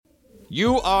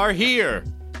You are here.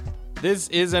 This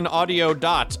is an audio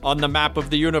dot on the map of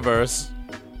the universe,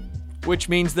 which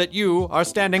means that you are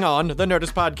standing on the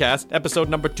Nerdist Podcast, episode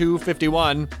number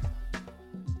 251.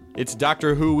 It's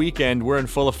Doctor Who weekend. We're in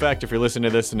full effect if you're listening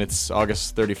to this and it's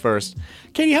August 31st.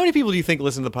 Katie, how many people do you think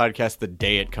listen to the podcast the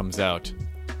day it comes out?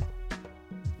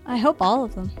 I hope all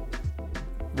of them.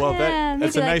 Well,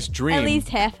 that's a nice dream. At least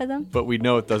half of them. But we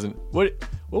know it doesn't. What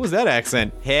was that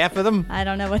accent? Half of them? I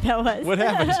don't know what that was. What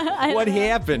happened? What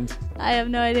happened? I have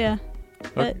no idea.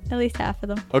 But Okay. at least half of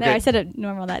them. Okay. There, I said it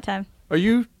normal that time. Are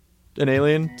you an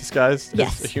alien disguised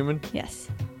Yes. as a human? Yes.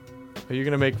 Are you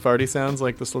going to make farty sounds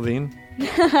like the Slovene?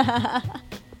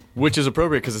 Which is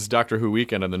appropriate because it's Doctor Who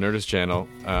weekend on the Nerdist channel.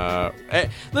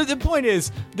 The point is,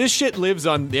 this shit lives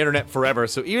on the internet forever,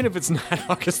 so even if it's not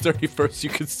August 31st, you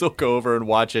can still go over and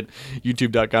watch it.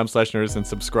 YouTube.com/Nerdist and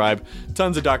subscribe.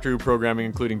 Tons of Doctor Who programming,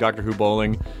 including Doctor Who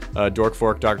Bowling, Dork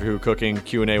Fork, Doctor Who Cooking,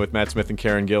 Q&A with Matt Smith and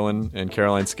Karen Gillan and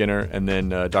Caroline Skinner, and then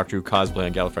Doctor Who Cosplay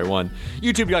on Gallifrey 1.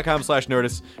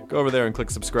 YouTube.com/Nerdist. Go over there and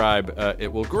click subscribe.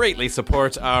 It will greatly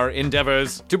support our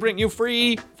endeavors to bring you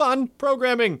free, fun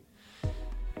programming.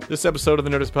 This episode of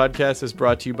the Nerdist Podcast is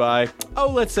brought to you by,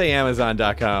 let's say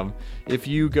Amazon.com. If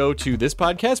you go to this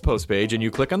podcast post page and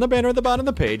you click on the banner at the bottom of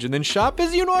the page and then shop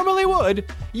as you normally would,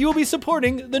 you will be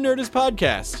supporting the Nerdist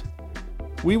Podcast.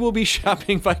 We will be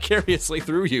shopping vicariously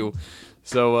through you.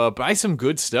 So buy some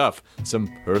good stuff.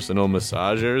 Some personal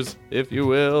massagers, if you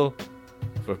will,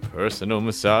 for personal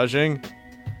massaging.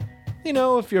 You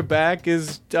know, if your back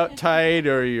is tight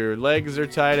or your legs are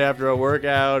tight after a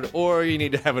workout or you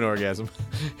need to have an orgasm.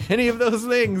 Any of those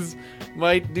things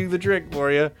might do the trick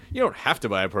for you. You don't have to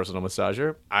buy a personal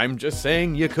massager. I'm just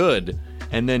saying you could.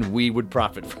 And then we would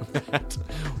profit from that.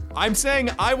 I'm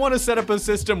saying I want to set up a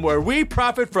system where we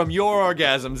profit from your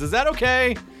orgasms. Is that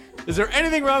okay? Is there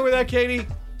anything wrong with that, Katie?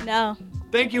 No.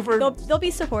 Thank you for... They'll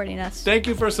be supporting us. Thank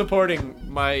you for supporting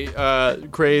my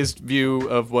crazed view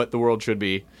of what the world should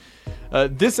be.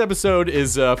 This episode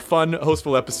is a fun,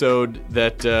 hostful episode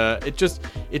that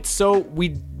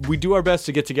we do our best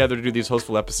to get together to do these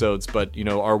hostful episodes, but you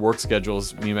know our work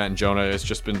schedules, me, Matt, and Jonah, it's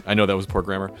just been, I know that was poor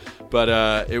grammar, but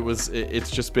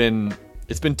it's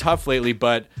been tough lately.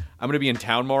 But I'm going to be in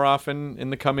town more often in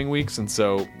the coming weeks, and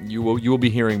so you will be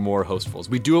hearing more hostfuls.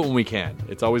 We do it when we can.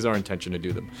 It's always our intention to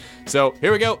do them. So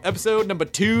here we go, episode number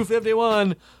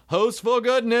 251, hostful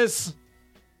goodness.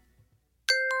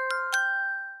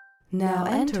 Now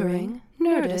entering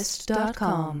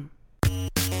Nerdist.com.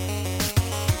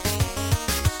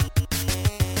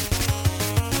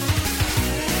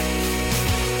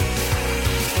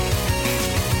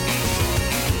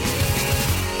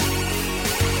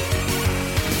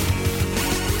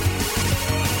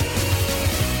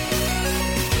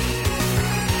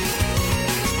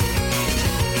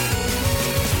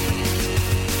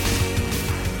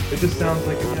 It just sounds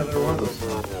like any other one of those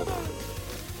songs.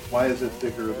 Why is it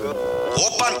bigger than...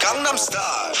 Oppan Gangnam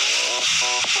Style.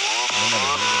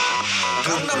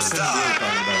 Gangnam Style.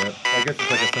 I guess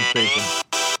it's like a sensation.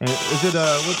 Is it,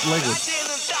 what language?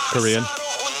 Korean.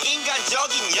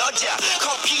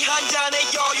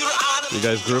 You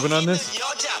guys grooving on this?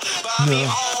 No.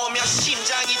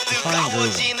 Fine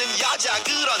grooving.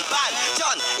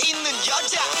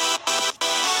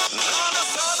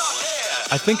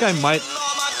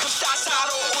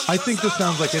 I think this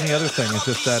sounds like any other thing. It's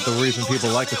just that the reason people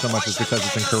like it so much is because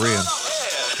it's in Korean.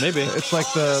 Maybe. It's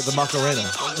like the Macarena.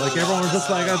 Like everyone was just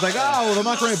like, I was like, oh, the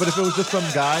Macarena. But if it was just some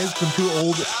guys, some two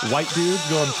old white dudes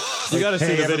going, like, you gotta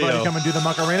see the everybody video. Come and do the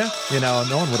Macarena. You know,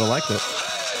 no one would have liked it.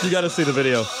 You gotta see the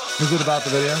video. Is it about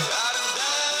the video?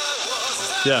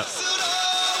 Yeah.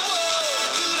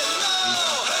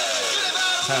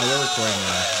 Kyle, we're recording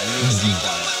now. You need to be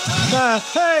quiet.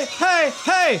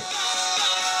 Hey!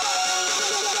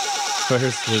 So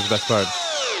here's the best part.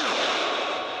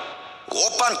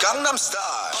 Oppan Gangnam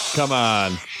Style. Come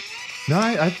on. No,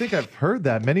 I think I've heard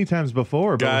that many times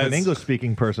before, but Guys. with an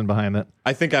English-speaking person behind it.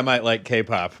 I think I might like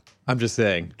K-pop. I'm just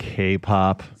saying.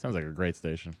 K-pop. Sounds like a great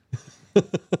station.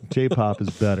 J-pop is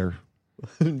better.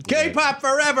 K-pop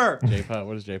forever! J-pop?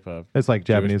 What is J-pop? It's like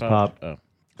Japanese Jewish pop. Oh.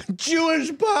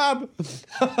 Jewish pop!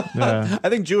 Yeah. I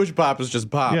think Jewish pop is just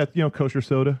pop. Yeah, you know, kosher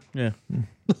soda. Yeah.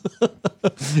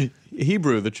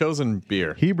 Hebrew, the chosen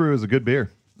beer. Hebrew is a good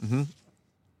beer. Mm-hmm.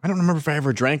 I don't remember if I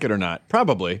ever drank it or not.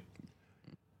 Probably.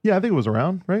 Yeah, I think it was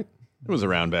around, right? It was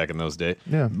around back in those days.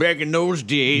 Yeah. Back in those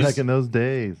days. Back in those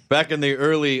days. Back in the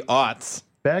early aughts.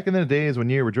 Back in the days when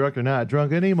you were drunk or not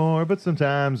drunk anymore, but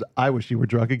sometimes I wish you were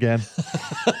drunk again.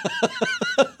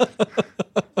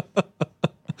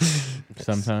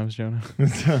 Sometimes, Jonah.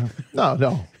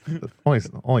 No.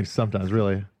 Only sometimes,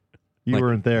 really. You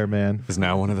weren't there, man. Is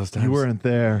now one of those times. You weren't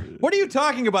there. What are you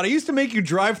talking about? I used to make you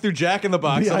drive through Jack in the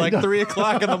Box Yeah, at I like know. 3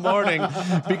 o'clock in the morning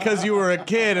because you were a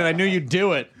kid and I knew you'd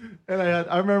do it. And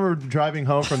I remember driving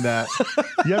home from that.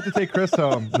 You have to take Chris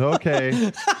home.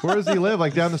 Okay. Where does he live?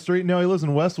 Like down the street? No, he lives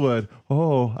in Westwood.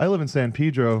 Oh, I live in San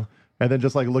Pedro. And then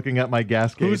just like looking at my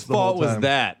gas gauge. Whose the whole fault was time.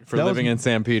 that for That living was- in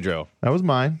San Pedro? That was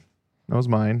mine.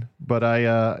 But I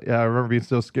remember being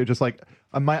so scared. Just like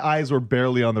my eyes were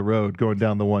barely on the road going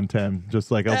down the 110.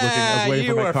 Just like I was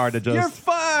waiting for my car to just. You're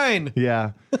fine.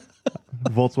 Yeah.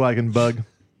 Volkswagen Bug.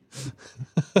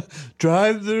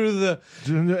 Drive through the.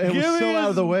 It was so out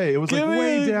of the way. It was like give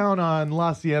way me- down on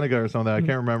La Cienega or something. I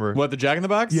can't remember. What, the Jack in the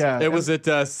Box? Yeah. It was at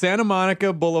Santa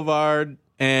Monica Boulevard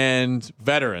and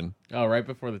Veteran. Oh, right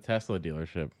before the Tesla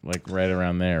dealership, like right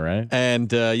around there, right?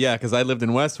 And yeah, because I lived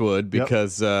in Westwood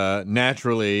because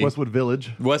naturally. Westwood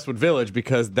Village. Westwood Village,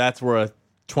 because that's where a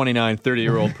 29,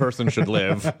 30-year-old person should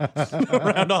live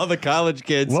around all the college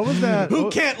kids. What was that? Who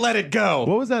can't let it go?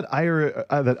 What was that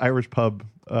Irish pub?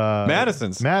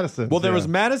 Madison's. Madison's. Well, there yeah. was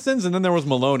Madison's and then there was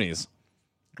Maloney's.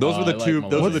 Those were the I like two.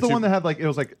 Maloney's. Those were What's the the two. one that had like it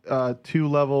was like 2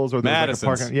 levels or there was like a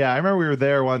Madison's. parking? Yeah, I remember we were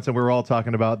there once and we were all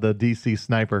talking about the DC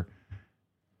sniper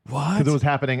What? because it was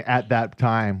happening at that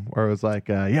time where it was like,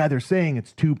 yeah, they're saying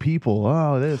it's 2 people.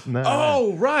 Oh, this and that.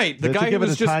 Oh, right. The To guy who give it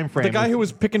was a just time frame. the guy who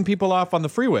was picking people off on the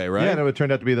freeway, right? yeah, and it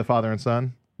turned out to be the father and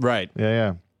son. Right.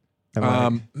 Yeah. And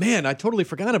like, Man, I totally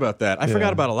forgot about that. I Yeah.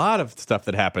 forgot about a lot of stuff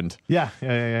that happened. yeah.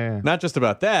 Not just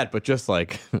about that, but just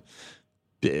like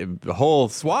whole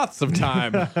swaths of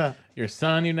time. Your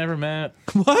son you never met.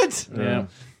 What? Yeah.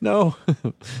 No.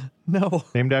 No.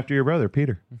 Named after your brother,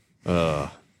 Peter.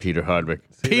 Peter Hardwick.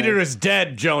 Peter is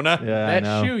dead, Jonah. Yeah, I That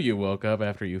know. shoe you woke up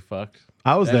after you fucked.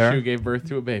 I was That there. shoe gave birth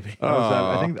to a baby.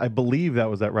 I believe that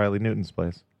was at Riley Newton's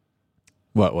place.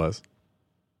 What was?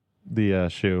 The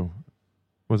shoe.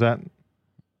 Was that?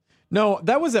 No,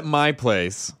 that was at my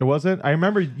place. It wasn't. I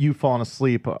remember you falling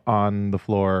asleep on the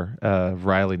floor of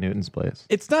Riley Newton's place.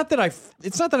 It's not that I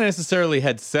necessarily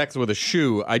had sex with a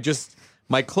shoe.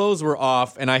 My clothes were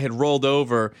off and I had rolled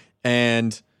over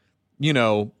and,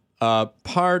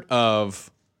 part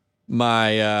of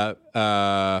my,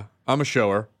 I'm a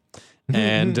shower.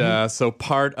 And so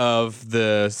part of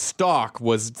the stalk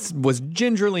was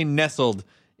gingerly nestled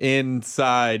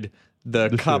inside the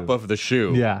cup shoe. of the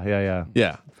shoe. Yeah.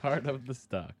 Yeah. Part of the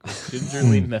stock was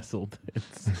gingerly nestled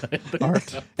inside the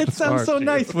art. It sounds so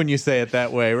nice when you say it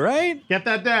that way, right? Get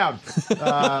that down.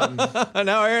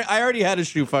 No, I already had a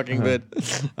shoe fucking bit.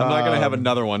 I'm not going to have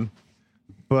another one.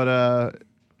 But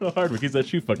Hardwick, he's that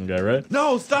shoe fucking guy, right?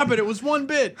 No, stop it. It was one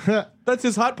bit. That's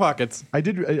his Hot Pockets. I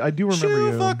do remember Shoe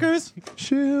you. fuckers.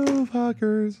 Shoe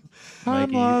fuckers.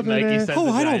 I'm Nike, loving Nike it. sent Oh,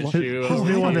 the I don't giant like- shoe. His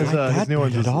new one is his new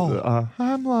one's at all.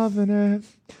 I'm loving it.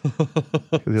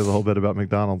 'Cause he has a whole bit about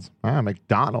McDonald's.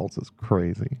 McDonald's is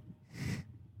crazy.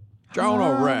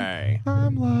 Jonah Ray.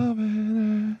 I'm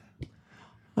loving it.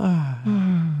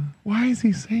 Why is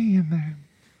he saying that?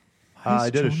 I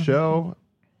did a show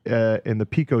in the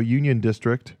Pico Union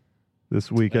District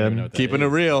this weekend. Keeping it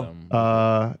real.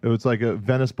 It was like a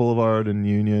Venice Boulevard and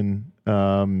Union,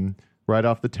 right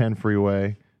off the 10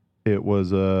 freeway. It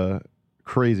was a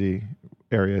crazy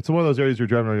area. It's one of those areas you're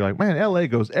driving around, you're like, man, LA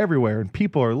goes everywhere and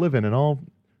people are living in all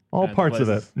parts of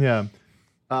it. places. Yeah.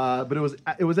 But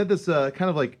it was at this kind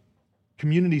of like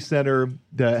community center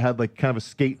that had like kind of a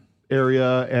skate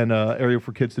area and area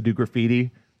for kids to do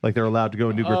graffiti. Like they're allowed to go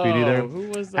and do graffiti there. Who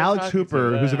was that Alex talking to?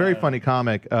 Hooper, who's a very funny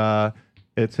comic.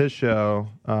 It's his show.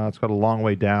 It's called A Long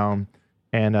Way Down,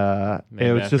 and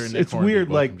it was just it's weird.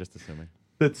 Like I'm just assuming.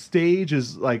 the stage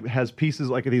is like has pieces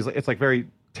like these. It's like very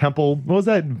temple. What was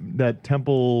that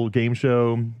temple game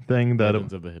show thing that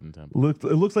Legends of the Hidden Temple. it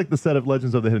looks like the set of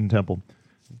Legends of the Hidden Temple.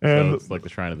 So And it's like the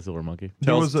Shrine of the Silver Monkey.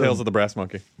 there was Tales of the Brass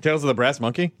Monkey. Tales of the Brass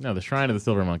Monkey? No, the Shrine of the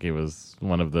Silver Monkey was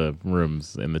one of the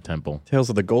rooms in the temple. Tales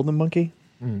of the Golden Monkey?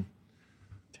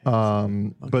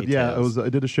 but yeah, Tales. I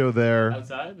did a show there.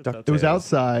 Outside? Duck- It was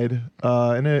outside,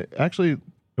 and it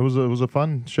was a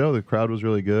fun show. The crowd was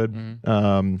really good.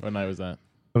 What night was that?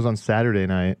 It was on Saturday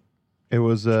night. It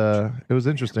was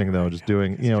interesting though, just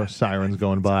doing sirens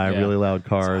going by, Yeah. really loud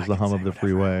cars, the hum of the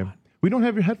freeway. We don't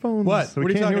have your headphones. What? So we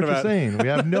What are you can't hear talking what about? you're saying. We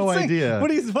have no idea. What?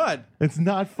 It's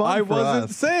not fun. I for wasn't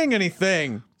us. saying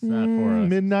anything. It's not for us.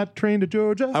 Midnight train to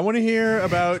Georgia. I want to hear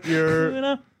about your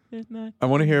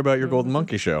Golden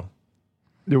Monkey show.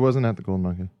 It wasn't at the Golden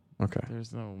Monkey. Okay.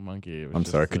 There's no monkey. It was I'm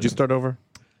just sorry. Could you start over?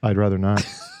 I'd rather not.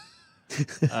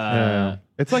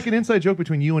 It's like an inside joke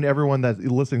between you and everyone that's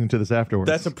listening to this afterwards.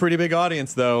 That's a pretty big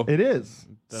audience, though. It is.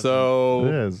 So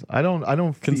It is. I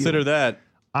don't consider that.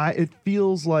 It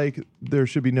feels like there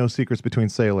should be no secrets between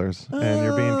sailors, and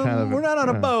you're being kind of. We're not on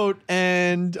a boat,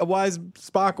 and a wise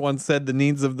Spock once said, "The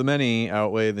needs of the many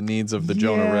outweigh the needs of the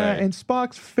Jonah Ray." And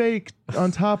Spock's fake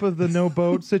on top of the no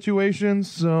boat situation.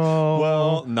 So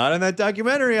well, not in that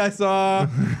documentary I saw,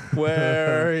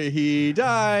 where he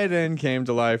died and came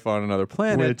to life on another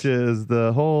planet, which is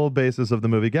the whole basis of the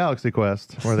movie Galaxy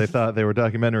Quest, where they thought they were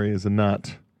documentaries and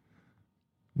not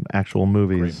actual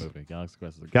movies. Great movie. Galaxy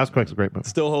Quest is a great movie.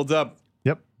 still holds up.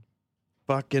 Yep.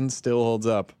 Fucking still holds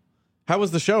up. How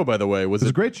was the show, by the way? It was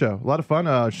a great show. A lot of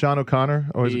fun. Sean O'Connor,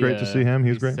 always great to see him. He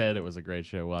was great. Said it was a great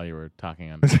show while you were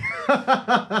talking on.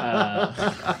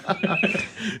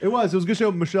 It was a good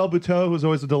show. Michelle Buteau, who's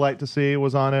always a delight to see,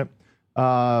 was on it.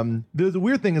 The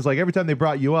weird thing is, like, every time they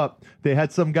brought you up, they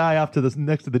had some guy off to the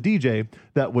next to the DJ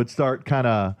that would start kind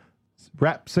of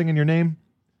rap singing your name.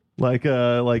 Like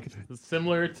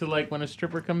Similar to like when a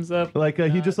stripper comes up.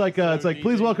 He just it's like,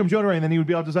 please welcome Jonah Ray, and then he would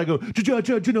be able to just go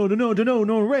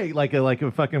no Ray, like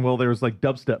a fucking, well, there was like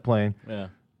dubstep playing. Yeah.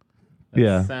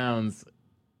 Yeah. Sounds.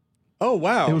 Oh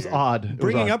wow, It was odd.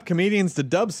 Bringing up comedians to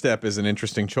dubstep is an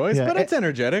interesting choice, Yeah, but it's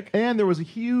energetic. And there was a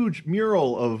huge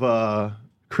mural of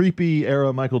creepy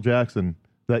era Michael Jackson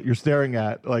that you're staring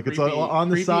at, like it's on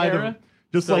the side era? of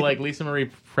just So like Lisa Marie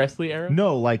Presley era.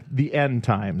 no, like the end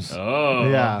times. Oh.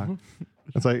 Yeah.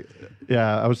 It's like,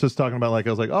 yeah, I was just talking about, like, I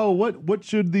was like, oh, what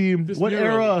should what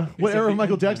era of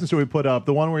Michael Jackson should we put up?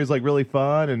 The one where he's like really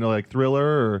fun and like Thriller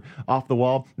or Off the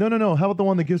Wall? No. How about the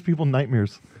one that gives people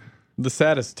nightmares? The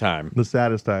saddest time. The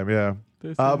saddest time, yeah.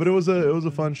 But it was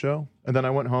a fun show. And then I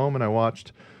went home and I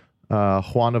watched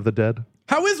Juan of the Dead.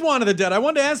 How is Juan of the Dead? I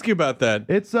wanted to ask you about that.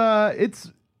 It's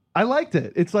I liked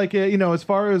it. It's like, as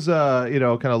far as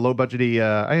kind of low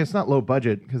budgety. It's not low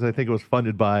budget because I think it was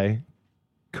funded by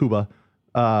Cuba.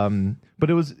 But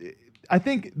it was. I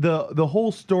think the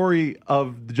whole story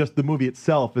of just the movie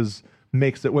itself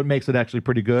what makes it actually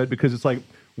pretty good, because it's like,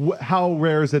 how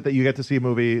rare is it that you get to see a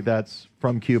movie that's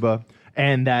from Cuba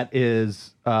and that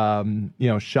is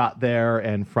shot there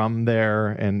and from there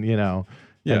and Yeah.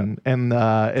 and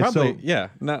Probably, so yeah.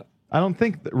 Not. I don't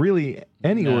think that really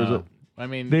No. I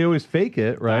mean, they always fake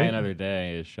it, Die right? Another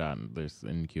Day is shot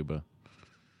in Cuba.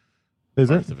 Is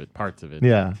Parts of it.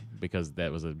 Yeah. Because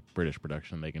that was a British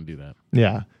production. They can do that.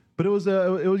 Yeah. But it was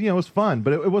it was fun,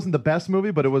 but it wasn't the best movie,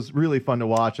 but it was really fun to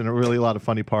watch, and really a lot of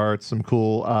funny parts, some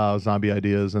cool zombie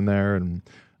ideas in there, and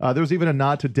there was even a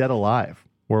nod to Dead Alive,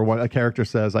 where a character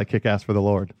says, "I kick ass for the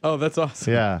Lord." Oh, that's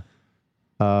awesome. Yeah.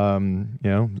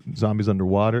 Zombies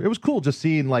underwater. It was cool just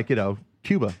seeing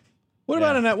Cuba. What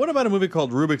about a movie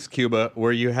called Rubik's Cuba,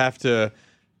 where you have to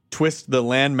twist the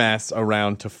landmass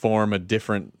around to form a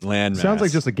different landmass? Sounds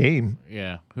like just a game.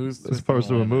 Yeah. Who's As opposed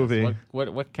to a movie.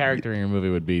 What character in your movie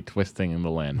would be twisting in the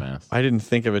landmass? I didn't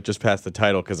think of it just past the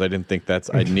title because I didn't think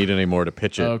I'd need any more to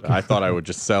pitch it. Okay. I thought I would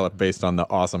just sell it based on the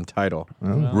awesome title,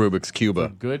 Rubik's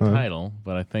Cuba. Good title,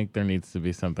 but I think there needs to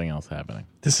be something else happening.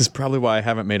 This is probably why I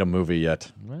haven't made a movie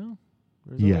yet. Well,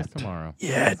 there's Yet. always tomorrow.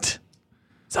 Yet.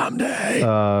 Someday.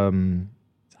 Someday.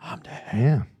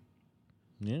 Yeah.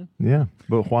 Yeah. Yeah.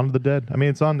 But Juan of the Dead. I mean,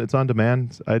 it's on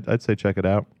demand. I'd say check it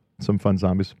out. Some fun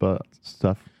zombie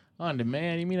stuff. On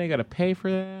demand? You mean I got to pay for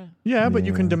that? Yeah, but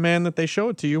you can demand that they show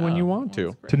it to you when you want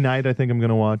to. Tonight, I think I'm going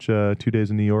to watch 2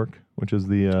 Days in New York, which is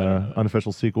the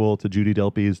unofficial sequel to Judy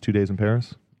Delpy's 2 Days in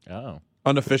Paris. Oh.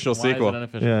 Unofficial Why is it sequel.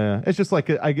 unofficial? Yeah. It's just like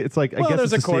I guess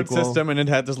There's it's a court sequel. system, and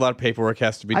there's a lot of paperwork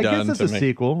has to be I done. guess it's a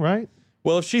sequel, right?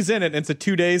 Well, if she's in it, and it's a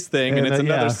 2 days thing, and And, it's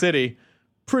another yeah. city.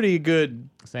 Pretty good.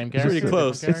 Same Pretty character?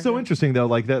 close. different It's so character? interesting though,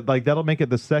 like that'll make it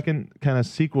the second kind of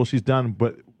sequel she's done,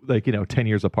 but 10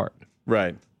 years apart.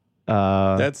 Right.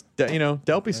 Uh, That's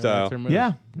Delpy style. That's her move.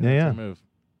 Yeah. That's her move.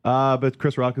 But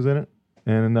Chris Rock is in it,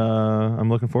 and I'm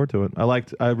looking forward to it.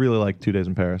 I really liked 2 Days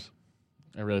in Paris.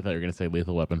 I really thought you were going to say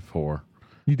Lethal Weapon 4.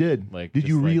 You did. Like, Did just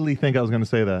you like- really think I was going to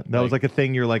say that? That was like a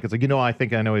thing. You're like, it's like, I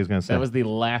think I know what he's going to say. That was the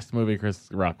last movie Chris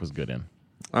Rock was good in.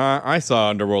 I saw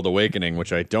Underworld Awakening,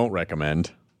 which I don't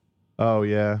recommend. Oh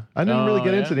yeah, I didn't really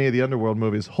get yeah? into any of the Underworld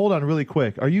movies. Hold on, really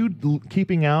quick. Are you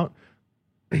keeping out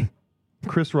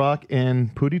Chris Rock in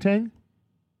Pootie Tang?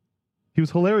 He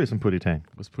was hilarious in Pootie Tang.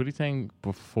 Was Pootie Tang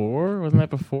before? Wasn't that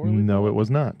before? No, it was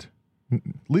not.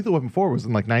 Lethal Weapon 4 was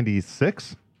in like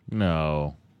 96.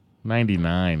 No.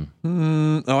 99.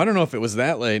 Oh, I don't know if it was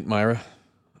that late, Myra.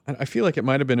 I feel like it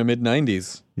might have been a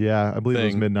mid-90s. Yeah, I believe it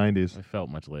was Thing. mid 90s. It felt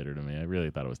much later to me. I really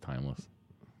thought it was timeless.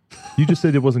 You just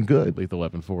said it wasn't good. Lethal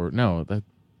Weapon 4. No, that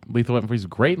Lethal Weapon 4 is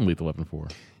great in Lethal Weapon 4.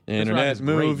 Internet is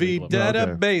great, movie Lethal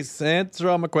Weapon. database. Answer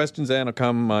all my questions and I'll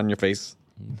come on your face.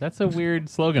 That's a weird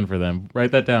slogan for them.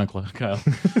 Write that down, Kyle.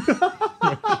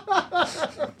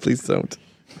 Please don't.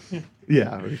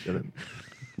 Yeah, we shouldn't.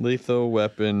 Lethal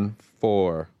Weapon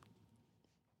 4.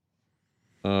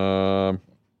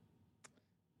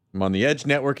 I'm on the Edge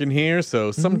Network in here,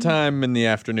 so sometime in the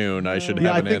afternoon I should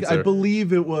have an answer. I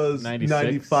believe it was 96?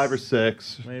 95 or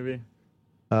 6. Maybe.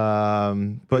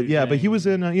 But he was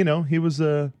in, he was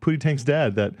Pootie Tank's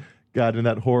dad that got in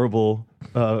that horrible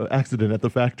accident at the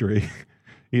factory,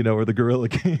 where the gorilla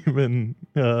came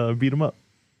and beat him up.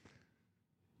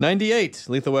 98,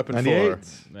 Lethal Weapon 98. 4.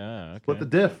 Ah, okay. Split the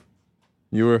diff.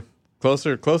 You were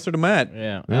closer to Matt.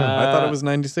 Yeah. I thought it was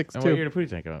 96 And what too. year did Pootie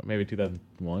Tank come out? Maybe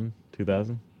 2001,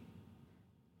 2000?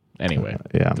 Anyway.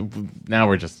 Yeah. Now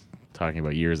we're just talking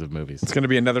about years of movies. It's going to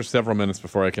be another several minutes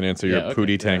before I can answer your okay,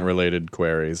 Pootie Tang related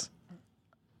queries.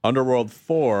 Underworld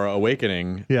 4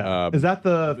 Awakening. Yeah. Is that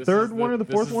the this third is one the- or the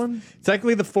this fourth is- one?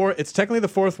 Technically it's technically the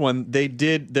fourth one.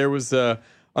 There was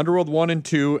Underworld 1 and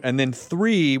 2, and then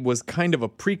 3 was kind of a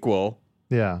prequel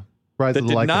Yeah. Rise that of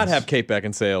the did Lycans. not have Kate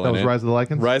Beckinsale That in was it. Rise of the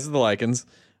Lycans? Rise of the Lycans,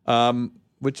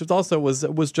 which was also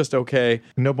was just okay.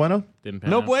 No bueno? Didn't pan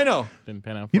No out. bueno. Didn't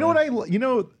pan out. You know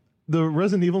for what the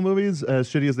Resident Evil movies, as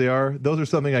shitty as they are, those are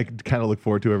something I kind of look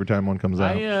forward to every time one comes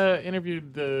out. I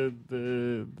interviewed the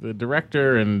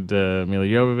director and Mila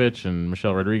Jovovich and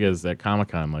Michelle Rodriguez at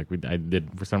Comic-Con. I did,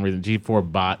 for some reason,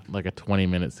 G4 bought like a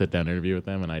 20-minute sit-down interview with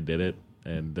them, and I did it.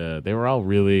 And they were all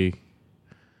really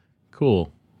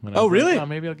cool. And I Oh, was like, really? oh,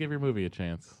 maybe I'll give your movie a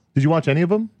chance. Did you watch any of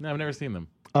them? No, I've never seen them.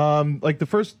 Like the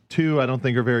first two, I don't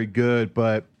think are very good,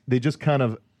 but they just kind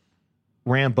of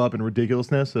ramp up in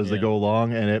ridiculousness as they Yeah. go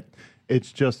along, and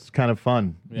it's just kind of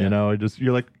fun. Yeah.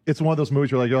 You're like, it's one of those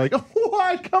movies where you're like, oh,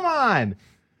 what? Come on.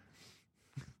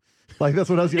 Like that's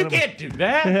what I was. You can't do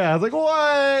that. Yeah, I was like,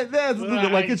 what? That's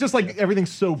like it's just like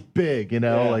everything's so big,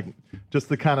 Yeah. like just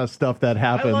the kind of stuff that I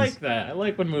happens. like that. I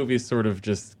like when movies sort of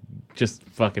just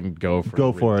fucking go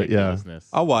for it, yeah. ridiculousness.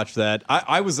 I'll watch that.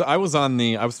 I was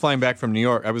flying back from New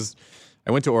York. I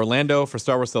went to Orlando for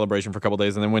Star Wars Celebration for a couple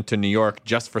days, and then went to New York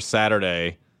just for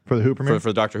Saturday For the Who premiere. for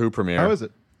the Doctor Who premiere. How is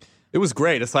it? It was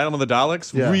great. Asylum of the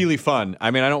Daleks, Yeah. really fun. I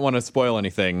mean, I don't want to spoil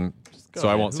anything, Go so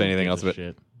I ahead. won't say Who anything gives else a of it.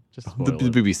 shit? Just The, spoil the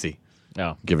it. BBC.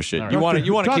 Oh. Give a shit. All You right. want to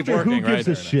keep Doctor working, Who gives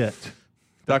right? a shit.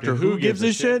 Doctor Who gives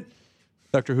a shit.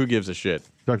 Doctor Who gives a shit.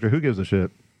 Doctor Who gives a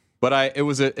shit. But it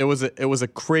was a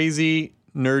crazy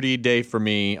nerdy day for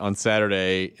me on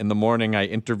Saturday. In the morning, I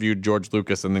interviewed George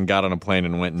Lucas and then got on a plane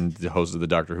and went and hosted the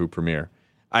Doctor Who premiere.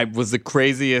 I was the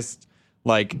craziest,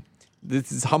 like,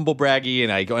 this is humble braggy,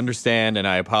 and I understand and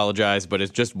I apologize, but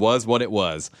it just was what it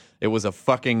was. It was a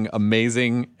fucking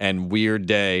amazing and weird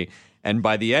day. And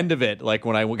by the end of it, like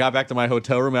when I got back to my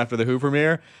hotel room after the Who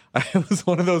premiere, I was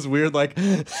one of those weird, like,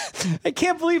 I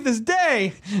can't believe this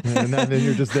day. And then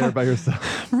you're just there by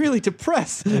yourself. I'm really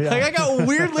depressed. Like I got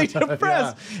weirdly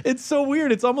depressed. It's so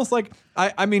weird. It's almost like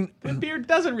I mean, The beard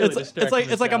doesn't really distract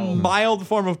it's like a mild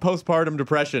form of postpartum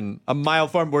depression. A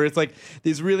mild form where it's like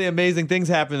these really amazing things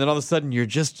happen, and all of a sudden you're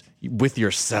just with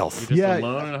yourself. Yeah.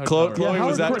 Alone in a Chloe, hotel room. Chloe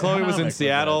was Howard at, Chloe was in Comic was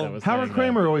Seattle. that was Howard saying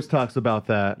Kramer always talks about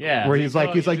that. Yeah. Where He's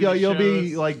he's like, yo, you'll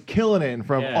be shows. like killing it in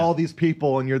front of Yeah. all these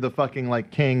people, and you're the fucking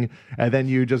like king, and then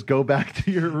you just go back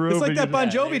to your room. It's like and that you Bon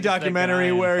just- they Jovi just, like, documentary die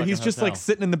in a where fucking he's just like hotel.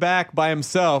 sitting in the back by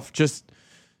himself, just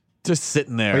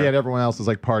sitting there. But yeah, and everyone else is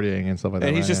like partying and stuff like that.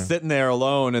 And he's right? just sitting there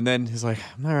alone, and then he's like,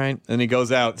 all right. And he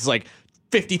goes out. It's like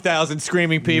 50,000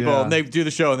 screaming people, Yeah. and they do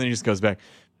the show, and then he just goes back,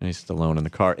 and he's just alone in the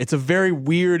car. It's a very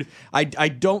weird. I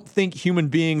don't think human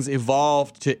beings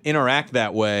evolved to interact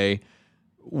that way,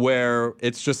 where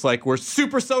it's just like we're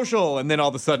super social, and then all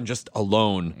of a sudden just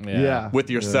alone Yeah. with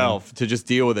yourself to just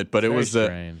deal with it. But it Very was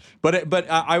strange. but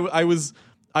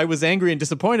I was angry and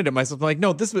disappointed at myself. I'm like,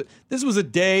 no, this was a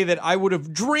day that I would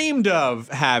have dreamed of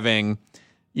having,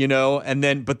 and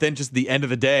then just the end of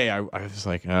the day, I was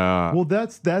like, Well,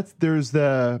 there's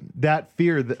that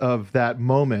fear of that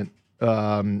moment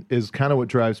is kind of what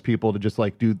drives people to just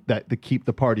like do that to keep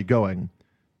the party going.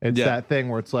 It's Yeah. that thing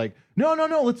where it's like, no,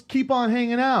 let's keep on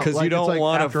hanging out because like, you it's don't like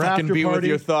want to after fucking be with party.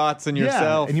 your thoughts and Yeah,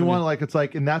 yourself, and you want to like it's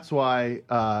like, and that's why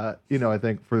I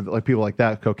think for like people like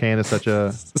that, cocaine is such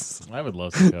a. I would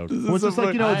love some coke. Well, it's just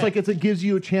like it's like it gives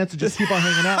you a chance to just keep on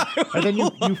hanging out, and then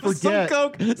you forget,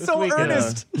 some coke, so weekend.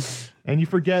 earnest. and you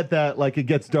forget that like it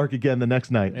gets dark again the next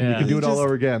night, and you Yeah. can do it all Just-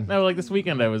 over again. No, like this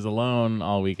weekend I was alone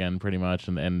all weekend pretty much,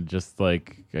 and just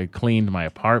like I cleaned my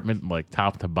apartment like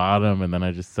top to bottom, and then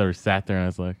I just sort of sat there and I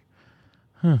was like,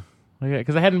 huh.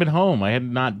 Because I hadn't been home. I had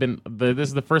not been. This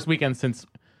is the first weekend since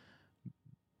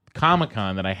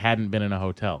Comic-Con that I hadn't been in a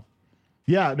hotel.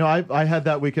 Yeah, no, I had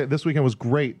that weekend. This weekend was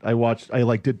great. I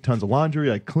did tons of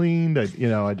laundry. I cleaned. I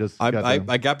just got I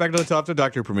the- got back to the Top to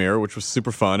Doctor premiere, which was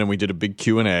super fun, and we did a big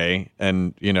Q&A,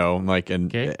 and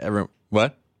Okay.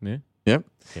 what? Yep.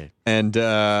 Okay. And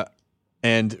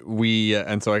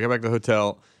so I got back to the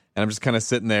hotel, and I'm just kind of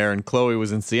sitting there. And Chloe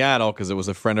was in Seattle because it was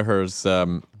a friend of hers,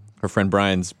 her friend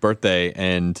Brian's birthday.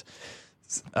 And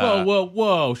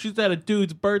Whoa! She's at a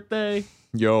dude's birthday.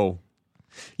 yo,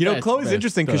 That's Chloe's messed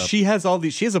interesting because up. she has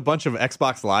she has a bunch of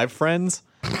Xbox Live friends.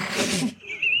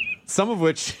 Some of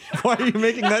which, why are you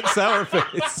making that sour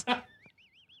face?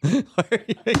 Why are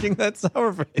you making that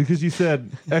sour face? Because you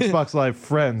said Xbox Live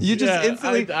friends. You just Yeah,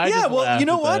 instantly, I just well, you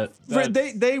know laughed what? at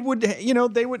that. They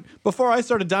would before I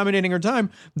started dominating her time.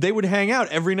 They would hang out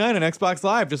every night on Xbox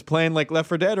Live, just playing like Left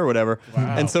 4 Dead or whatever.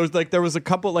 Wow. And so like there was a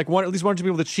couple, like at least one or two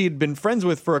people that she had been friends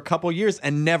with for a couple years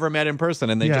and never met in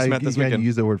person, and they just met this you can't weekend.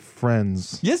 use the word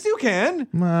friends. Yes, you can.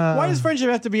 Why does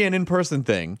friendship have to be an in-person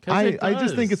thing? I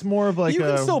just think it's more of like You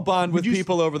can still bond with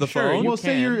people over the Sure, phone. you Well,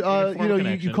 say can. you're, You can form a you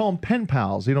connection. call them pen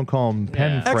pals. You don't call them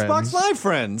pen Yeah. friends. Xbox Live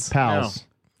friends. pals.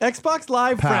 Xbox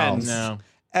Live Pals. friends. No.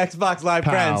 Xbox Live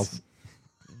Pals. friends.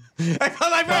 Xbox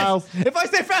Live Pals. friends. If I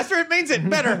say faster, it means it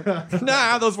better.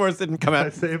 Nah, those words didn't come out. I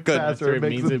say it good. faster, it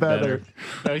makes it better.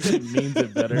 No, he said it means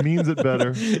it better. It means it better.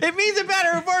 It means it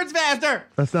better if words faster.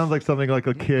 That sounds like something like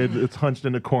a kid that's hunched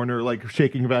in a corner, like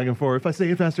shaking back and forth. If I say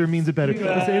it faster, it means it better. If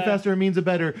I say it faster, it means it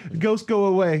better. Ghosts go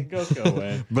away. Go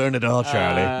away. Burn it all,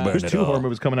 Charlie. There's 2 horror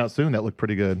movies coming out soon that look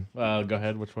pretty good. Go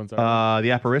ahead. Which ones are?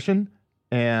 The Apparition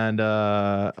and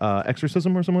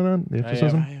Exorcism or something like that. The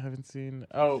Exorcism. I haven't seen.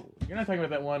 Oh, you're not talking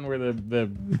about that one where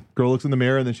the Girl looks in the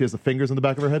mirror and then she has the fingers in the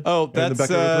back of her head. Oh, and in the that's back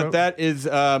of her throat. that is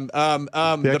the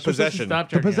Exorcist? possession. Stop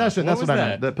The jerking off. Possession. That's was what I that?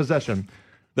 meant. The Possession.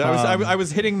 I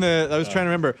was hitting the. I was trying to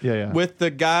remember. Yeah. With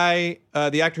the guy,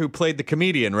 the actor who played the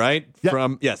comedian, right? Yep.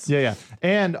 From yes. Yeah.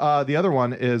 And the other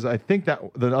one is, I think that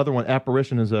the other one,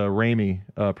 Apparition, is Raimi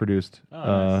produced.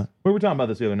 nice. We were talking about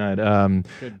this the other night.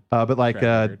 Good But like,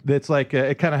 track record. it's like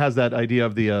it kind of has that idea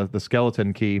of the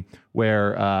skeleton key,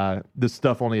 where this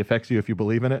stuff only affects you if you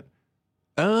believe in it.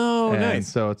 Oh, And nice.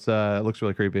 So it looks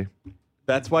really creepy.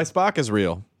 That's why Spock is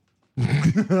real.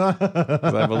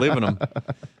 'Cause I believe in him.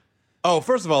 Oh,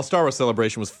 first of all, Star Wars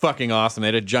Celebration was fucking awesome. They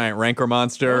had a giant rancor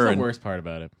monster. What was and, the worst part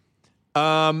about it?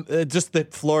 just the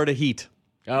Florida heat.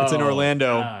 It's in Oh,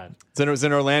 Orlando. God. It was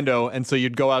in Orlando, and so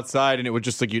you'd go outside, and it would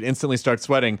just like you'd instantly start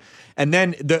sweating. And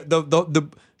then At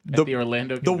the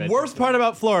Orlando the convention worst part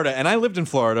about Florida, and I lived in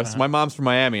Florida. So my mom's from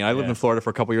Miami. And I lived Yeah. in Florida for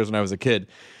a couple years when I was a kid.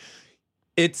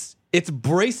 It's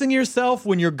bracing yourself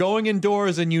when you're going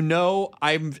indoors and you know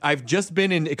I've just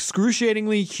been in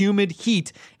excruciatingly humid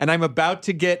heat and I'm about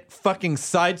to get fucking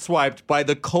sideswiped by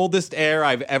the coldest air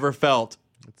I've ever felt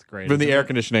It's great. from the isn't air it?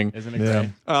 conditioning. Isn't it Yeah.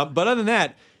 great? But other than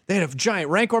that, they had a giant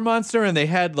rancor monster and they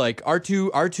had like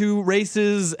R2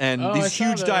 races and Oh, I these saw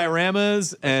huge that. dioramas I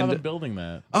saw them and building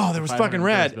that. oh, that was 500 fucking guys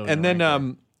rad. building And a then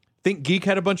rancor. Think Geek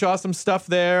had a bunch of awesome stuff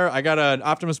there. I got an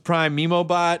Optimus Prime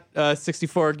MemoBot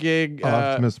 64 gig.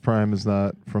 Optimus Prime is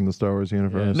not from the Star Wars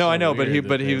universe. No, so I know, but weird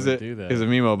that he they was would a do that.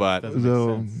 MemoBot. Doesn't make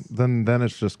So sense. then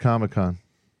it's just Comic-Con.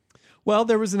 Well,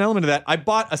 there was an element of that. I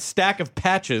bought a stack of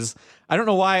patches. I don't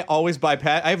know why I always buy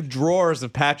I have drawers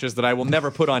of patches that I will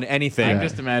never put on anything. I'm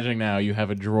just imagining now you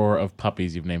have a drawer of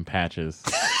puppies you've named Patches.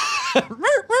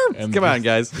 And Come on,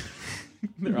 just- guys.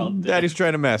 They're all dead. Daddy's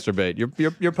trying to masturbate.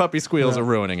 Your puppy squeals are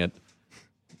ruining it.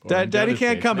 Or in Daddy Jonah's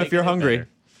can't case, come if making you're it hungry.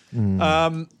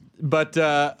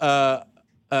 better.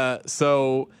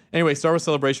 So anyway, Star Wars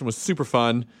Celebration was super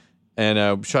fun,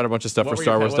 and shot a bunch of stuff What for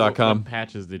were you- StarWars.com. What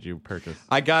patches did you purchase?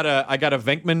 I got a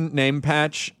Venkman name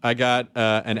patch. I got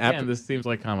an app. Again, this seems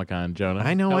like Comic-Con, Jonah.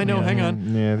 I know. Help me out. Hang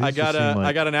on. Yeah, these I just got seem like-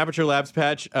 I got an Aperture Labs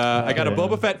patch. I got a yeah.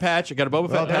 Boba Fett patch. I got a Boba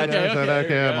Fett patch. okay. I'm on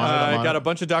it, I'm I on got it. a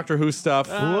bunch of Doctor Who stuff.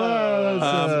 Whoa,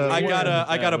 that's, I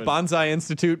got a Bonsai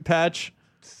Institute patch.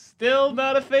 Still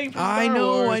not a thing. From I Star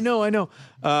know. Wars. I know.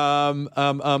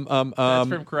 That's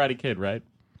from Karate Kid, right?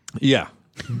 Yeah.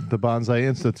 the Bonsai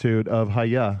Institute of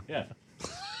Haya. Yeah.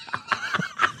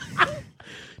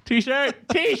 T-shirt.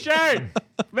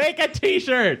 Make a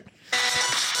T-shirt.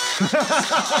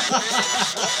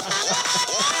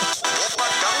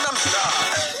 Gangnam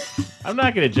Style. I'm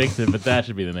not gonna jinx it, but that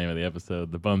should be the name of the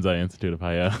episode: the Bonsai Institute of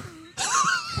Haya.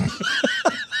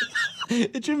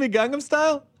 It should be Gangnam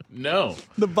Style. No.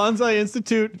 The Bonsai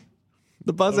Institute.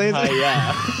 The Bonsai Institute.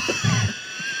 Haya.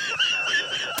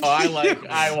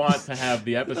 I want to have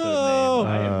the episode name.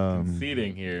 I am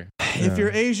conceding here. If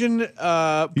you're Asian,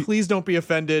 please don't be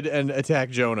offended and attack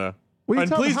Jonah. And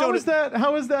please how don't. is that?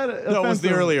 How is that? No, it was the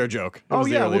offensive? earlier joke. It Oh was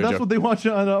the yeah, well earlier that's joke. what they want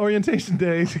you on orientation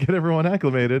day to get everyone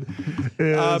acclimated.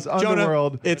 Is Jonah,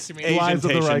 Underworld. it's Lives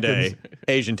of the Asian Day.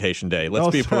 Rikins. Asian Day. Let's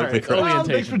Oh, be sorry. politically correct. Well,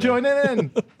 thanks for joining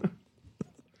in.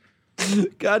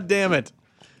 God damn it.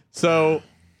 So,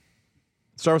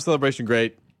 Star Wars Celebration,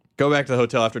 great. Go back to the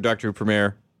hotel after Doctor Who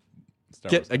premiere.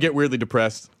 I get weirdly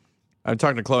depressed. I'm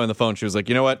talking to Chloe on the phone. She was like,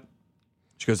 you know what?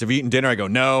 She goes, have you eaten dinner? I go,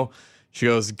 no. She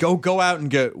goes, go out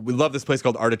and we love this place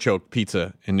called Artichoke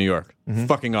Pizza in New York.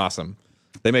 Fucking awesome.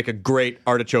 They make a great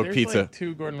artichoke There's pizza. like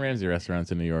 2 Gordon Ramsay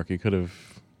restaurants in New York. You could have,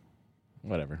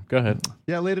 whatever. Go ahead.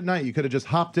 Yeah, late at night, you could have just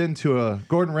hopped into a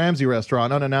Gordon Ramsay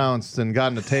restaurant unannounced and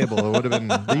gotten a table. It would have been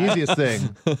the easiest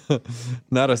thing.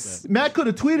 Matt could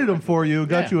have tweeted him for you,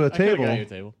 got you a I could've table. got you a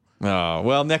table. Oh,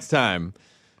 well, next time.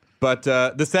 But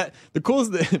the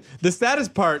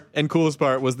saddest part and coolest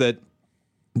part was that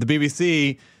the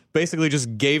BBC basically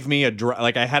just gave me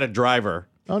I had a driver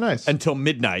Oh, nice. until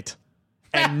midnight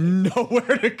and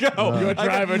nowhere to go. Your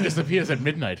driver disappears at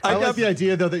midnight. I love the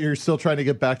idea, though, that you're still trying to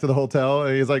get back to the hotel.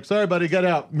 And he's like, sorry, buddy, get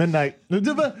out. Midnight. And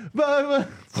then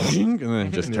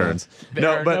it just turns. There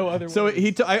are no other so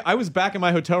ways. I was back in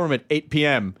my hotel room at 8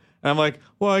 p.m. And I'm like,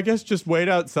 well, I guess just wait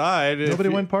outside. Nobody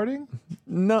went partying?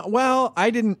 No, well, I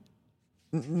didn't.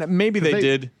 Maybe they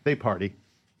did. They party.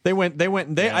 They went.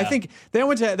 Yeah. I think they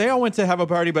all went to have a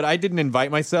party, but I didn't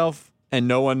invite myself, and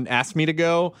no one asked me to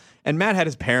go. And Matt had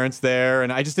his parents there,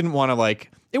 and I just didn't want to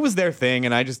it was their thing,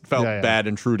 and I just felt bad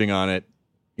intruding on it,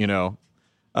 you know.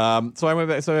 So I went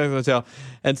back. So I went to the hotel,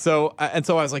 and so I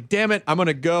was like, damn it, I'm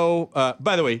gonna go.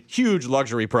 By the way, huge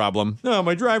luxury problem. No,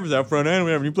 my driver's out front. I don't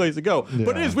have any place to go. Yeah.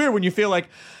 But it is weird when you feel like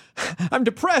I'm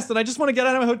depressed and I just want to get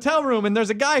out of my hotel room, and there's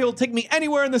a guy who'll take me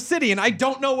anywhere in the city, and I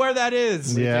don't know where that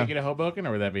is. Would you Yeah. take you to Hoboken,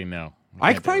 or would that be no?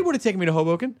 I probably would have taken me to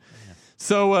Hoboken.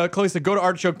 So Chloe said, go to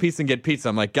Artichoke Pizza and get pizza.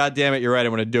 I'm like, God damn it, you're right,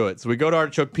 I'm going to do it. So we go to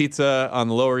Artichoke Pizza on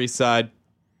the Lower East Side.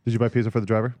 Did you buy pizza for the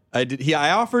driver? I did. I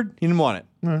offered. He didn't want it.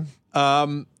 No.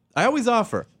 I always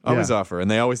offer.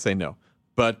 And they always say no.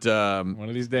 But One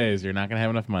of these days, you're not going to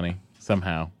have enough money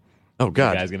somehow. oh The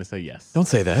God, guy's going to say yes. don't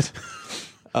say that.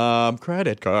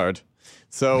 Credit card.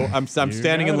 So I'm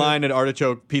standing in got it. line at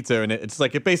Artichoke Pizza, and it's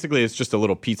just a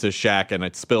little pizza shack, and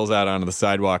it spills out onto the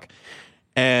sidewalk.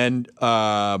 And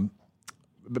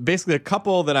basically, a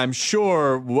couple that I'm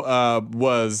sure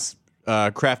was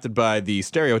crafted by the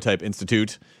Stereotype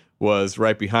Institute was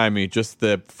right behind me. Just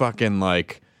the fucking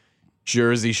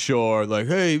Jersey Shore,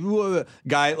 hey,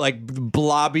 guy,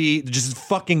 blobby, just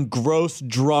fucking gross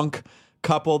drunk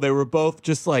couple. They were both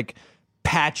just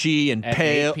patchy and At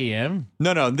pale. 8 p.m.?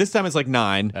 No, this time it's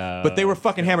 9. But they were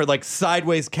fucking hammered,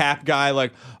 sideways cap guy,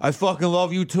 I fucking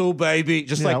love you too, baby.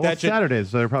 Just Well, that it's shit. Saturdays,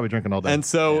 so they're probably drinking all day. And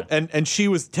so, and she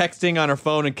was texting on her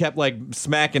phone and kept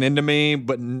smacking into me,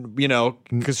 but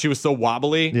because she was so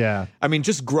wobbly. Yeah. I mean,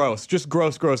 just gross.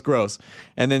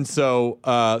 And then so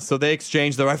they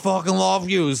exchanged their I fucking love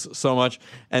yous so much.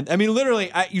 And I mean,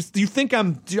 literally, you think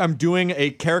I'm doing a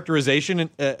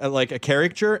characterization, like a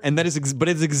caricature, and that is, but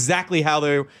it's exactly how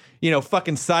they're,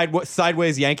 fucking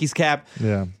sideways Yankees cap.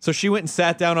 Yeah. So she went and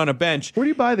sat down on a bench. Where do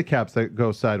you buy the caps that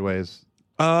go sideways?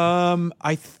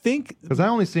 I think Because I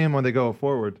only see them when they go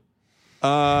forward.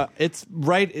 it's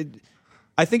right.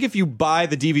 I think if you buy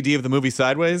the DVD of the movie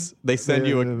Sideways, they send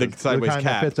you the sideways kind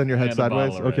cap. that fits on your head And a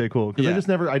sideways. bottle of Okay, it. cool. Because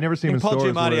Yeah. I never see him in Paul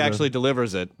stores. Giamatti where actually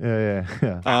delivers it. Yeah.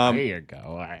 There you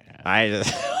go. I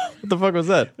just, what the fuck was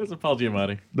that? There's a Paul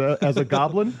Giamatti. As a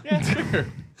goblin? Yeah, sure.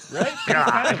 Right?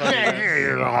 Kind of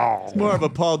like It's more of a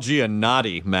Paul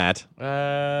Giamatti, Matt.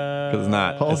 that. It's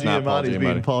not. Paul It's not Paul Giamatti's being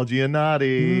Giamatti. Paul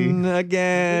Giamatti.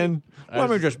 Again. Let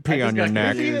me just pee on your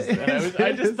neck.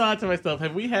 I just thought to myself,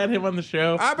 have we had him on the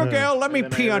show? Abigail, let me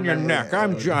And then pee I on your remember- neck.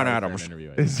 I'm John an Adams.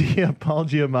 interview I Is he a Paul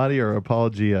Giamatti or a Paul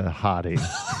Giamatti?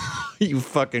 You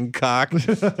fucking cock.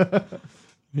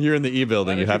 You're in the E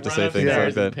building. You have to say things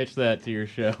like that. Pitch that to your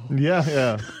show.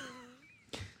 yeah.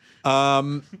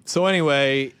 So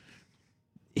anyway,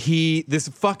 this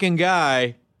fucking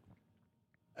guy,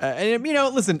 and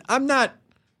listen, I'm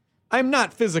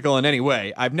not physical in any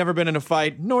way. I've never been in a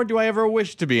fight, nor do I ever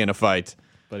wish to be in a fight.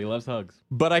 But he loves hugs.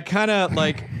 But I kind of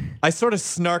I sort of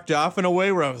snarked off in a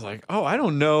way where I was like, oh, I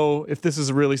don't know if this is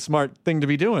a really smart thing to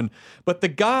be doing. But the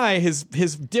guy, his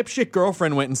dipshit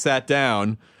girlfriend went and sat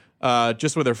down,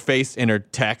 just with her face in her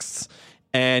texts,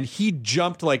 and he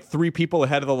jumped 3 people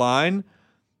ahead of the line.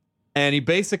 And he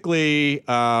basically,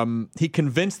 he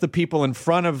convinced the people in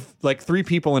front of, 3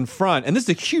 people in front, and this is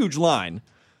a huge line,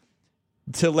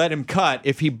 to let him cut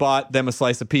if he bought them a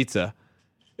slice of pizza.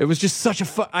 It was just such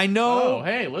a I know. Oh,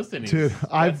 hey, listen. Dude,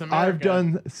 I've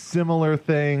done similar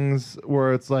things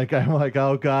where it's I'm like,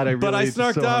 oh God, I really But I just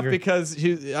snarked so off hungry. because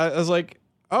I was like,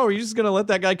 oh, are you just going to let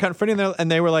that guy cut in front of you? And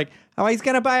they were like, oh, he's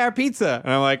going to buy our pizza.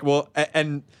 And I'm like, well,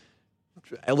 and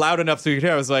loud enough so you could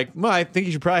hear, I was like, well, I think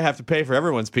you should probably have to pay for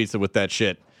everyone's pizza with that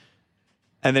shit.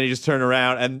 And then he just turned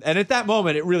around, and at that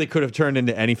moment, it really could have turned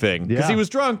into anything because he was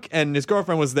drunk, and his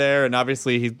girlfriend was there, and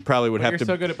obviously he probably would have You're to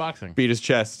so good at boxing. beat his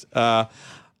chest.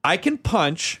 I can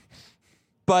punch,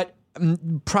 but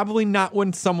probably not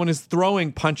when someone is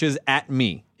throwing punches at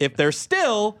me. If they're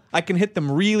still, I can hit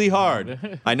them really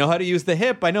hard. I know how to use the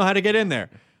hip. I know how to get in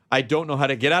there. I don't know how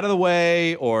to get out of the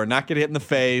way or not get hit in the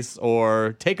face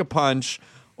or take a punch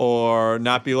or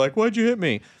not be like, why'd you hit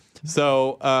me?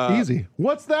 So Easy.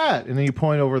 What's that? And then you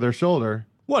point over their shoulder.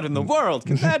 What in the world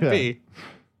can that be?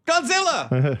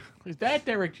 Godzilla! Is that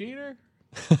Derek Jeter?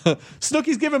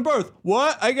 Snooki's giving birth.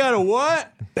 What? I got a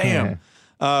what? Bam.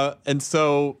 And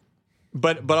so,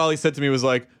 but all he said to me was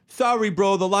like, sorry,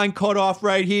 bro, the line cut off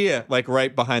right here. Like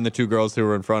right behind the two girls who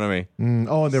were in front of me.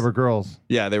 Oh, and they were girls.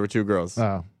 Yeah, they were two girls.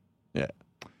 Oh. Yeah.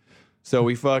 So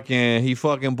he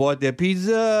fucking bought their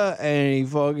pizza and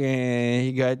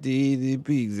he got the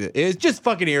pizza. It was just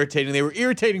fucking irritating. They were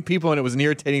irritating people and it was an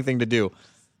irritating thing to do.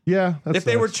 Yeah. If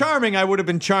they were charming, I would have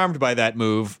been charmed by that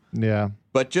move. Yeah.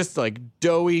 But just like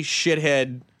doughy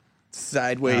shithead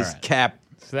sideways All right. cap.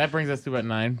 So that brings us to about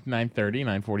 9:30,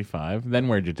 9:45. Then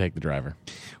where'd you take the driver?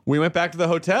 We went back to the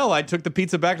hotel. I took the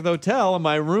pizza back to the hotel, and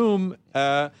my room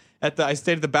I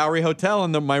stayed at the Bowery Hotel,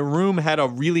 and my room had a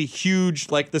really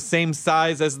huge, like the same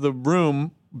size as the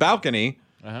room balcony.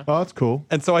 Oh, that's cool.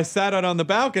 And so I sat out on the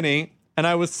balcony, and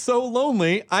I was so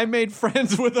lonely, I made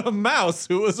friends with a mouse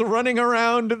who was running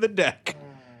around the deck.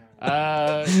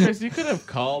 Chris, you could have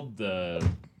called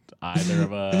either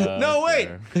of us.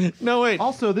 No, wait.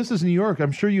 Also, this is New York.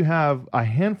 I'm sure you have a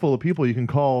handful of people you can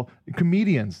call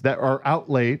comedians that are out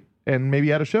late and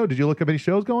maybe at a show. Did you look up any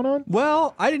shows going on?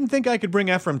 Well, I didn't think I could bring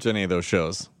Ephraim to any of those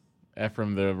shows.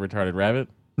 Ephraim the retarded rabbit?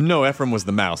 No, Ephraim was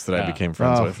the mouse that I became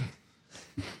friends Oh. with.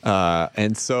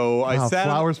 And so I sat...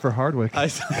 Flowers for Hardwick.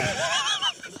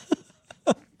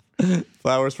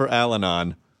 Flowers for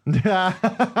Al-Anon. I've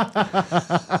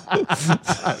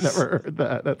never heard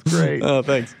that. That's great. Oh,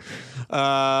 thanks.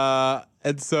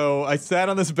 And so I sat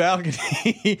on this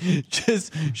balcony,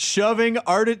 just shoving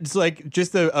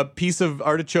just a piece of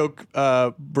artichoke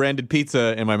branded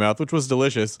pizza in my mouth, which was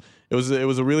delicious. It was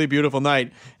a really beautiful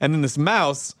night. And then this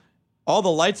mouse, all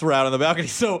the lights were out on the balcony,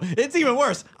 so it's even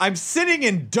worse. I'm sitting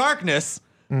in darkness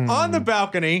on the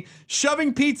balcony,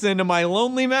 shoving pizza into my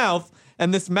lonely mouth,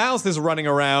 and this mouse is running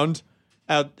around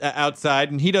outside,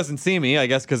 and he doesn't see me, I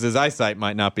guess, because his eyesight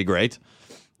might not be great.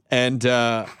 And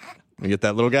we get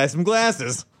that little guy some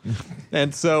glasses,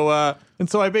 and so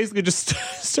I basically just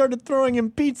started throwing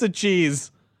him pizza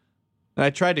cheese. And I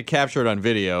tried to capture it on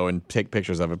video and take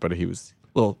pictures of it, but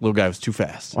little guy was too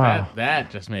fast. Wow.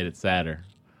 That just made it sadder.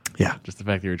 Yeah. Just the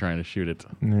fact that you were trying to shoot it.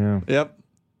 Yeah. Yep.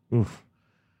 Oof.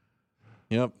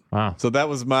 Yep. Wow. So that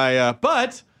was my.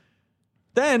 But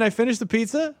then I finished the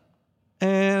pizza.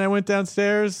 And I went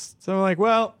downstairs. So I'm like,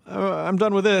 well, I'm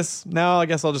done with this. Now I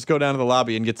guess I'll just go down to the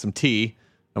lobby and get some tea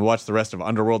and watch the rest of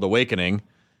Underworld Awakening.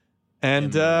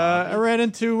 And I ran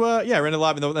into the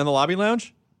lobby in the lobby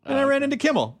lounge. And I ran into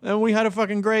Kimmel. And we had a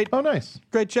fucking great nice.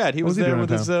 great chat. He What was was he there doing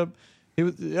with in his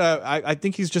I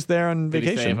think he's just there on Did he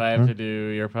say vacation. if I have to do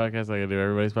your podcast, I gotta do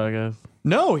everybody's podcast?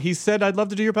 No, he said I'd love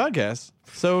to do your podcast.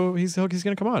 So he's going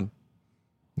to come on.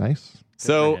 Nice.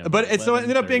 So, for him. but it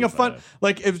ended up being a fun, 11:35.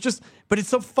 like it was just, but it's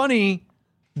so funny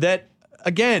that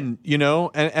again, you know,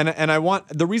 and I want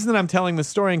the reason that I'm telling this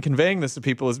story and conveying this to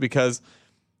people is because,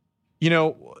 you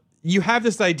know, you have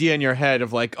this idea in your head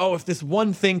of like, oh, if this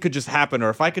one thing could just happen, or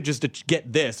if I could just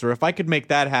get this, or if I could make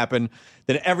that happen,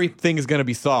 then everything is going to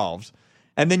be solved.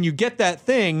 And then you get that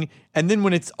thing, and then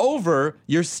when it's over,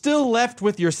 you're still left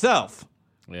with yourself.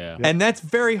 Yeah. And that's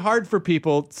very hard for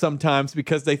people sometimes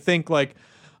because they think like,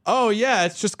 oh yeah,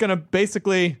 it's just gonna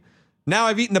basically, now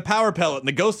I've eaten the power pellet and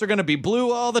the ghosts are gonna be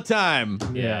blue all the time.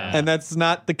 Yeah. And that's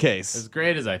not the As case.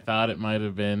 great as I thought it might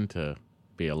have been to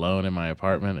be alone in my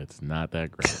apartment, it's not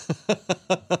that great.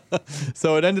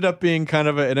 So it ended up being kind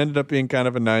of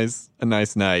a nice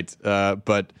night.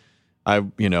 But I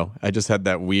just had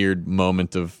that weird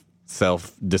moment of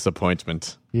self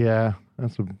disappointment. Yeah,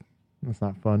 that's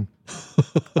not fun.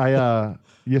 I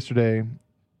yesterday,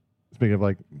 speaking of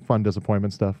like fun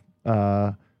disappointment stuff,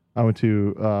 I went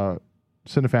to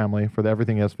Cinefamily for the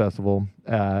Everything Is Festival.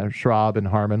 Schraub and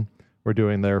Harmon were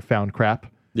doing their Found Crap.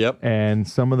 Yep. And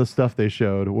some of the stuff they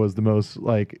showed was the most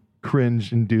like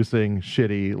cringe-inducing,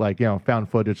 shitty, like, you know, found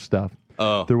footage stuff.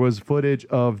 Oh. There was footage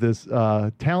of this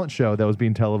talent show that was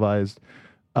being televised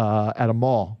at a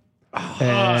mall.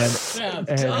 And it's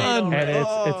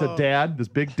a dad, this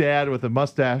big dad with a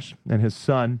mustache, and his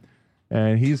son,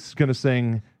 and he's gonna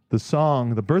sing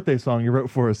the birthday song he wrote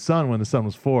for his son when the son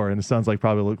was 4, and the son's like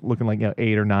probably looking like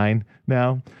 8 or 9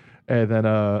 now. And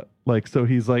then like so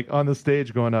he's like on the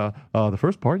stage going the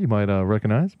first part you might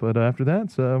recognize, but after that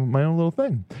it's my own little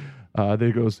thing. Then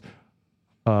he goes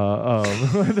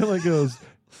then like goes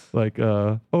like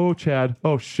oh Chad,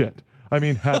 oh shit. I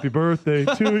mean, happy birthday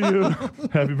to you.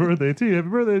 Happy birthday to you. Happy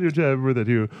birthday to you. Chad. Happy birthday to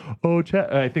you. Oh,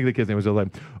 Chad. I think the kid's name was like,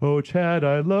 oh, Chad,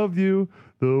 I love you.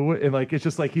 And like, it's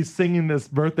just like he's singing this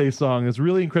birthday song. It's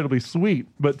really incredibly sweet,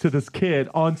 but to this kid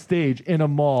on stage in a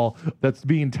mall that's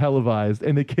being televised,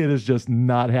 and the kid is just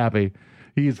not happy.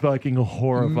 He's fucking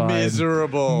horrified.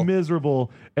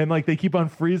 Miserable. And like, they keep on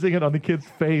freezing it on the kid's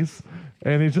face.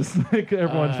 And it's just like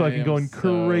everyone's fucking going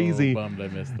crazy. Bummed I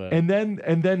missed that.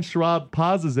 And then Schwab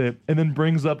pauses it and then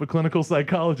brings up a clinical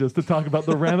psychologist to talk about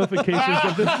the ramifications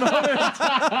of this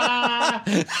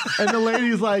moment. And the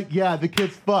lady's like, yeah, the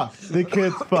kid's fucked. The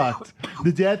kid's fucked.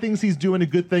 The dad thinks he's doing a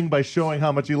good thing by showing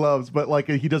how much he loves, but like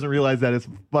he doesn't realize that it's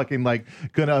fucking like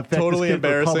gonna affect totally this kid for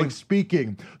embarrassing. public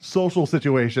speaking, social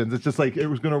situations. It's just like it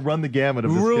was gonna run the gamut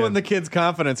of this Ruin kid. the kid's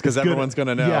confidence because everyone's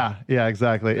gonna know. Yeah,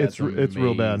 exactly. That's It's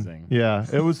real bad. amazing. Yeah,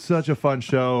 it was such a fun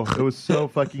show. It was so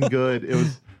fucking good. It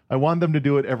was. I want them to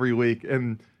do it every week,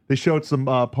 and they showed some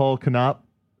Paul Knopf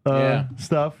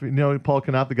stuff. You know, Paul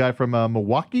Knopf, the guy from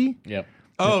Milwaukee. Yep.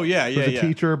 Oh yeah, He was a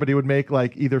teacher, but he would make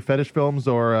like either fetish films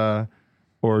or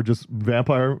just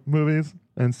vampire movies.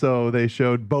 And so they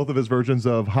showed both of his versions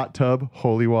of Hot Tub,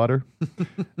 Holy Water,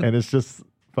 and it's just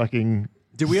fucking.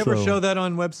 Did we ever so- show that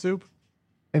on Web Soup?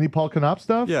 any Paul Knopf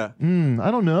stuff? Yeah.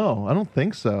 I don't know. I don't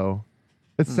think so.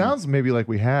 It sounds maybe like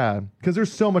we had, because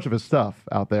there's so much of his stuff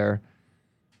out there.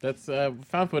 That's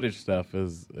found footage stuff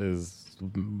is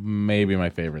maybe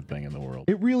my favorite thing in the world.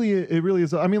 It really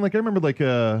is. I mean, like I remember like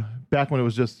back when it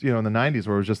was just in the 90s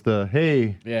where it was just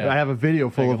hey, I have a video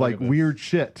full Take a of look like at this. weird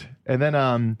shit, and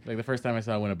then Like the first time I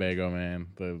saw Winnebago Man,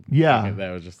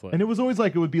 that was just like, and it was always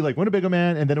like it would be like Winnebago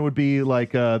Man, and then it would be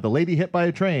like the lady hit by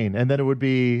a train, and then it would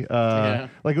be like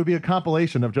it would be a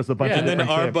compilation of just a bunch of And then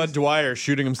different R. shit. Bud Dwyer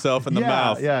shooting himself in the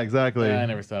mouth. Yeah, exactly. I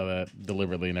never saw that.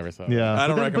 Deliberately never saw that. Yeah, I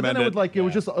don't but then recommend it would it. it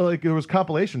was just like it was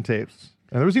compilation tapes,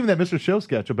 and there was even that Mr. Show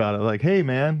sketch about it. Like, hey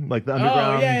man, like the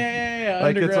underground. Oh yeah.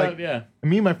 Like it's Underground, like yeah.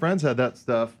 me and my friends had that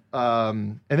stuff,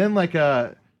 and then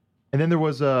there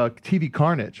was TV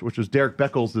Carnage, which was Derek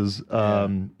Beckles'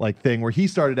 like thing where he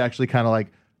started actually kind of like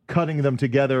cutting them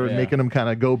together and Yeah. making them kind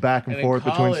of go back and And forth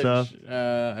in between college, stuff.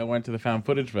 I went to the Found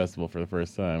Footage Festival for the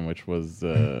first time, which was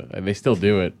they still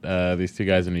do it. These two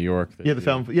guys in New York. that Yeah,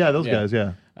 do- those guys,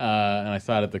 yeah. And I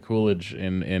saw it at the Coolidge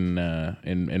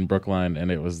in Brookline,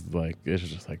 and it was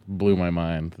just like blew my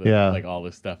mind. That, Yeah. like all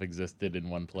this stuff existed in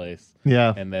one place.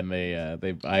 Yeah. And then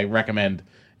I recommend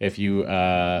if you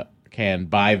can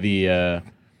buy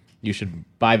you should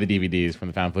buy the DVDs from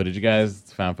the Found Footage guys.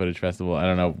 It's Found Footage Festival. I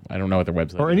don't know what their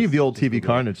website Or any is. of the old Just TV Google it.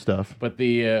 Carnage stuff. But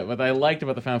what I liked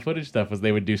about the Found Footage stuff was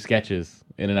they would do sketches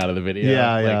in and out of the video.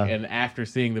 Yeah. And after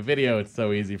seeing the video, it's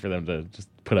so easy for them to just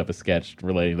put up a sketch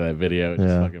relating to that video. It just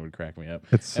Yeah. fucking would crack me up.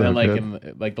 It's and then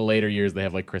so in the later years, they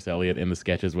have like Chris Elliott in the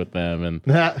sketches with them, and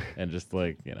just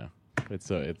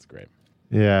it's great.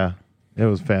 Yeah, it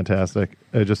was fantastic.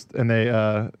 They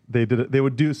did it. They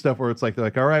would do stuff where it's like they're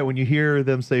like, all right, when you hear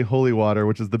them say holy water,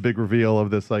 which is the big reveal of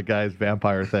this like guy's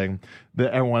vampire thing,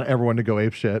 that everyone to go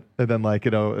ape shit, and then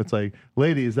it's like,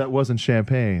 ladies, that wasn't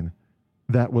champagne,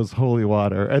 that was holy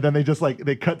water, and then they just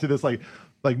they cut to this like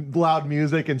loud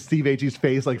music and Steve Agee's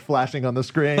face like flashing on the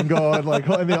screen, going like,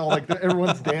 and they all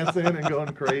everyone's dancing and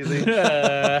going crazy.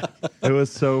 It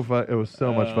was so fun. It was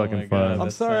so much Oh fucking my fun. God.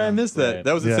 I'm sorry I missed that. great.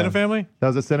 That was at Yeah. Cinefamily?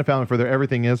 That was at Cinefamily for their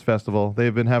Everything Is festival.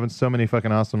 They've been having so many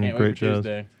fucking awesome, Can't wait great for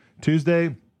shows.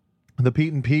 Tuesday, the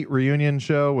Pete and Pete reunion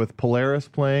show with Polaris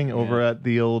playing over at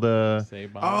the old. Say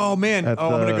bye. Oh man. At I'm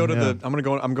gonna go to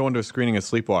yeah. I'm going to a screening of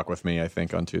Sleepwalk with Me, I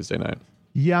think, on Tuesday night.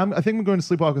 Yeah, I think I'm going to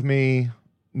Sleepwalk with Me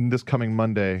this coming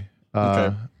Monday.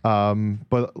 Okay.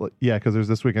 But yeah, because there's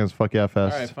this weekend's Fuck Yeah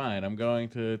Fest. All right, fine. I'm going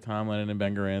to Tom Lennon and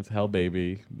Ben Garant's Hell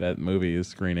Baby. That movie is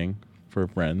screening for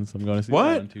friends. I'm going to see What?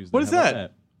 that on Tuesday. What is How about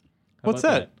that? How What's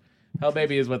about that? Hell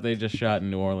Baby is what they just shot in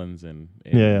New Orleans in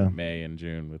Yeah. May and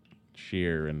June with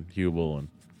Sheer and Hubel and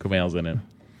Kumail's in it.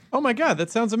 Oh my god, that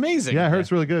sounds amazing. Yeah, I heard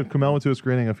it's really good. Kumail went to a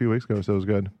screening a few weeks ago, so it was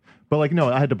good. But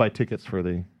I had to buy tickets for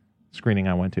the screening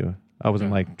I went to. I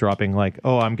wasn't dropping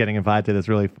I'm getting invited to this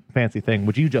really fancy thing,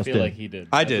 which you just I feel did. like he did.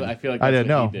 I did. I feel like I that's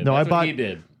did. what No, he did. no, That's I what bought- he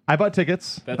did. I bought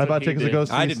tickets. That's I what bought he tickets to did. go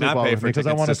see I did not Sleepwalk pay with for Me because I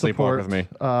tickets want to to Sleepwalk support with Me.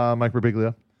 Mike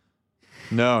Birbiglia.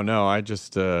 No, I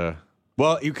just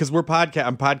because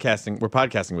I'm podcasting. We're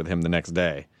podcasting with him the next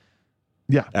day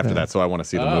after that, so I want to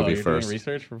see the movie you're first. doing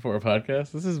research before a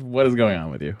podcast? This is what is going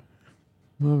on with you.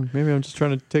 Well, maybe I'm just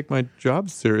trying to take my job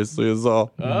seriously is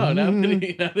all. Oh, now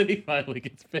that he finally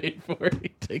gets paid for it, he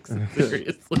takes it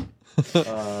seriously.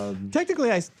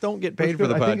 Technically, I don't get paid for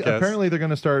the I think podcast. apparently they're going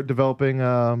to start developing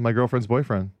My Girlfriend's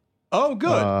Boyfriend Oh,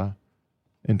 good.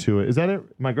 into it. Is that it?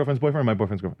 My Girlfriend's Boyfriend or My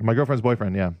Boyfriend's Girlfriend? My Girlfriend's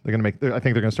Boyfriend, yeah. They're going to make, I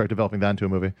think they're going to start developing that into a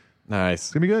movie. It's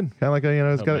Nice. going to be good. Kind of like a,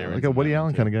 it's got Maron's like a in Woody that Allen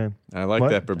one, kind of game. I like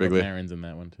What? that, Birbiglia. Aaron's in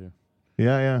that one too.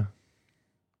 Yeah.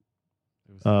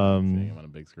 It was fun seeing him on a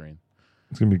big screen.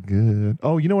 It's gonna be good.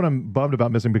 Oh, you know what I'm bummed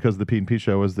about missing because of the Pete and Pete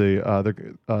show is the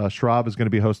Schraub is going to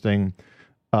be hosting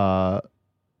the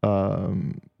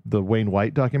Wayne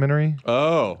White documentary.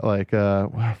 Oh. Like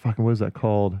what is that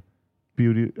called?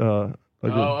 Beauty.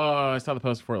 Ugly, I saw the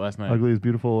post for it last night. Ugly is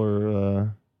Beautiful,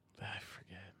 or I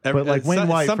forget. but like Wayne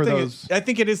White for something- those. I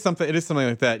think it is something. It is something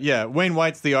like that. Yeah, Wayne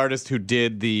White's the artist who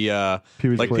did the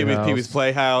Pee-wee's Playhouse. Pee-wee's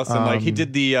Playhouse, and like he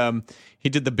did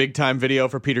the big time video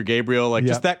for Peter Gabriel, like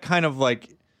just that kind of like.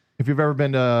 If you've ever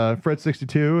been to Fred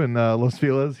 62 in Los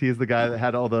Feliz, he's the guy that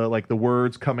had all the like the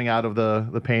words coming out of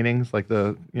the paintings, like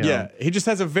the Yeah, he just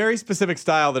has a very specific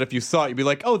style that if you saw it, you'd be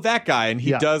like, oh, that guy, and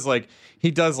he does like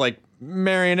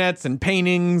marionettes and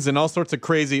paintings and all sorts of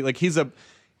crazy. Like he's an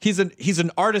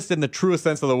artist in the truest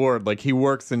sense of the word. Like he'll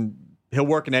work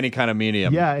in any kind of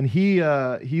medium. Yeah, and he's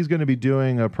going to be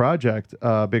doing a project,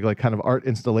 big like kind of art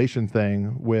installation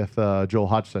thing with Joel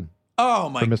Hodgson Oh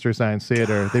my! from Mystery Science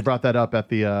Theater. They brought that up at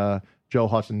the Joel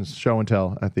Hodgson's show and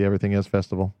tell at the Everything Is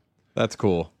Festival. That's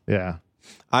cool. Yeah.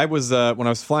 I was when I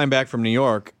was flying back from New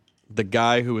York, the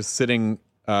guy who was sitting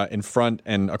in front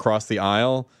and across the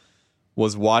aisle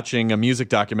was watching a music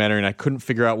documentary, and I couldn't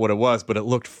figure out what it was, but it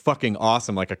looked fucking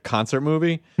awesome, like a concert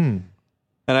movie. And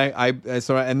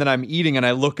then I'm eating, and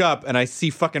I look up, and I see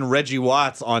fucking Reggie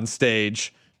Watts on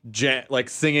stage, like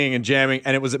singing and jamming,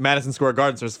 and it was at Madison Square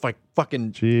Garden, so it's like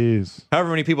fucking Jeez. however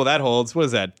many people that holds. What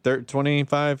is that?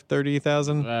 25,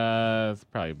 30,000? It's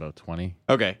probably about 20.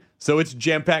 Okay, so it's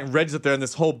jam packed. Reggie's up there, and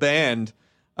this whole band,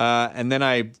 and then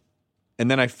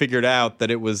I figured out that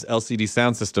it was LCD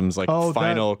Sound System's like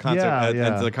final concert,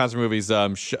 and the concert movie's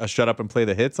Shut Up and Play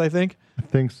the Hits, I think. I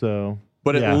think so.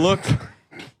 But it looked.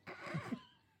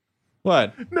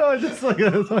 What? No, it's just like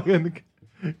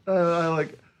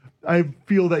I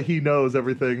feel that he knows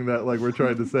everything that like we're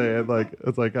trying to say, and like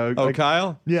it's like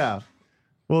Kyle? Yeah.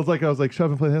 Well, it's like I was like, shut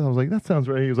up and play the hits. I was like, that sounds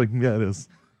right. He was like, yeah, it is.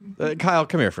 Kyle,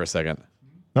 come here for a second.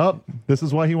 Oh, this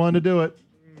is why he wanted to do it.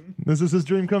 This is his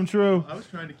dream come true. I was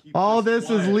trying to keep All this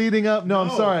is leading up. No, I'm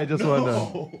sorry. I just wanted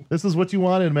to. This is what you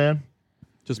wanted, man.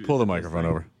 Just pull the microphone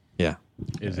over. Yeah.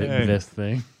 Is it this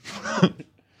thing?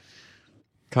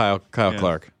 Kyle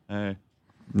Clark. Hey,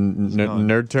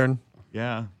 Nerd Turn.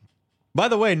 yeah. By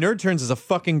the way, Nerd Turns is a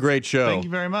fucking great show. Thank you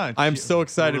very much. I'm so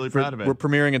excited. I'm really proud of it. We're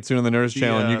premiering it soon on the Nerdist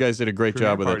channel, and you guys did a great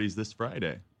job with it. Parties this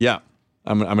Friday. Yeah.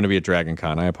 I'm going to be at Dragon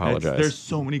Con. I apologize. There's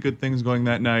so many good things going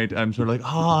that night. I'm sort of like,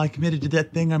 oh, I committed to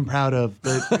that thing I'm proud of.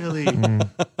 But really,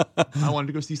 I wanted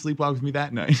to go see Sleepwalk with Me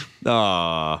that night.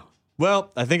 Aw.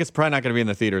 Well, I think it's probably not going to be in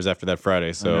the theaters after that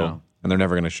Friday, so and they're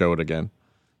never going to show it again.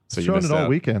 So you Showing missed it all out.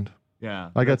 weekend.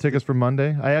 Yeah. I got tickets for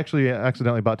Monday. I actually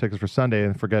accidentally bought tickets for Sunday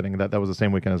and forgetting that was the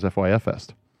same weekend as FYF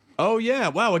Fest. Oh yeah!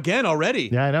 Wow, again already.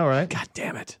 Yeah, I know, right? God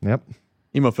damn it. Yep.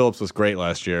 Emo Phillips was great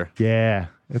last year. Yeah.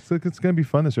 It's going to be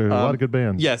fun this year. A lot of good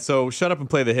bands. Yeah, so Shut Up and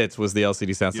Play the Hits was the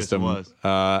LCD Sound Yes, System. it was.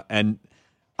 And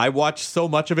I watched so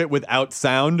much of it without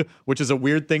sound, which is a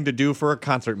weird thing to do for a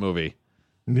concert movie.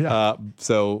 Yeah.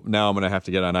 So now I'm going to have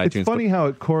to get on iTunes. It's funny how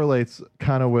it correlates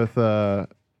kind of with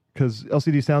because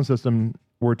LCD Sound System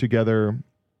were together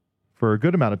for a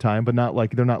good amount of time, but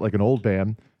they're not like an old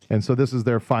band, and so this is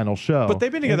their final show. But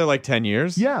they've been together like 10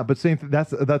 years. Yeah, but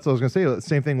that's what I was gonna say.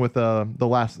 Same thing with the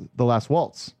last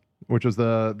waltz, which was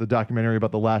the documentary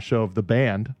about the last show of the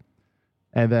band,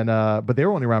 and then but they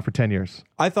were only around for 10 years.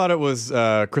 I thought it was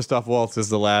Christoph Waltz is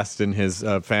the last in his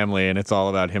family, and it's all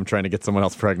about him trying to get someone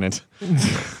else pregnant.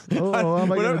 Oh, how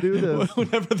am I gonna do this?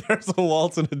 Whenever there's a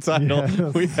waltz in a title,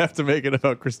 Yes. we have to make it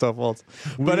about Christoph Waltz.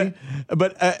 But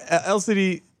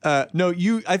LCD, no,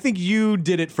 I think you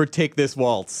did it for Take This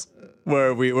Waltz,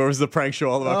 where was the prank show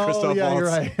all about Christoph yeah,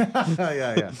 Waltz. you're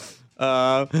right.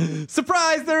 yeah.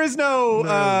 Surprise! There is no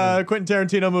Quentin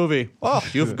Tarantino movie. Oh,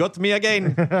 you've got me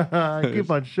again.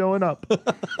 Keep on showing up.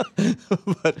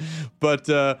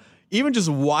 but even just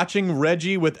watching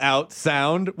Reggie without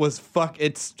sound was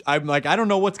I'm like, I don't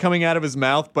know what's coming out of his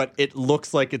mouth, but it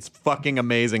looks like it's fucking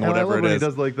amazing. And Whatever I love it when is. he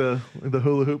does like the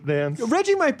hula hoop dance.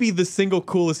 Reggie might be the single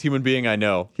coolest human being I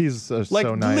know. He's Like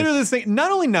so nice. literally this thing.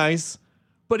 Not only nice,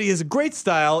 but he has a great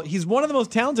style. He's one of the most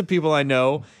talented people I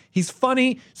know. He's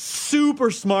funny,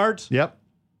 super smart. Yep.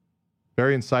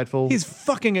 Very insightful. He's he's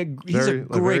a very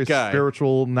great guy.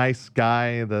 Spiritual, nice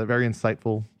guy. Very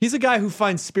insightful. He's a guy who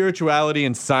finds spirituality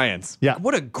in science. Yeah.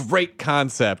 What a great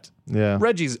concept. Yeah.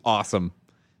 Reggie's awesome.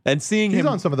 And seeing He's him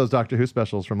on some of those Doctor Who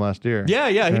specials from last year. Yeah,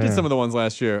 he did some of the ones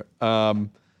last year. So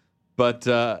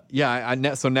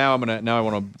now I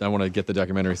want to get the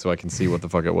documentary so I can see what the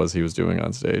fuck it was he was doing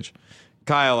on stage.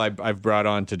 Kyle, I've brought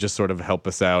on to just sort of help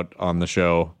us out on the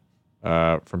show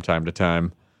from time to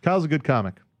time. Kyle's a good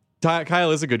comic. Kyle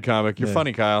is a good comic. You're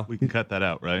funny, Kyle. We can cut that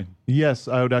out, right? Yes,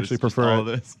 I would actually Just prefer all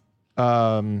it. this.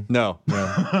 No.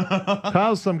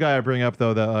 Kyle's some guy I bring up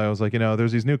though that I was like,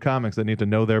 there's these new comics that need to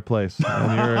know their place,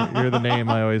 and you're the name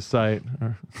I always cite.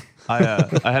 I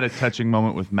had a touching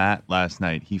moment with Matt last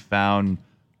night. He found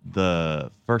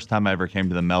the first time I ever came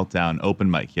to the Meltdown open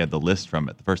mic. He had the list from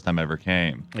it the first time I ever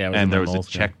came. Yeah, it was in and there my was a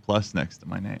moleskin. check plus next to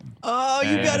my name. Oh,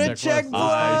 you Yeah, got a check check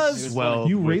plus. plus. Well,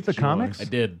 You rate the comics? I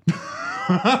did.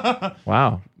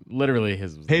 Wow. Literally,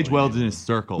 his was Paige the Weldon in his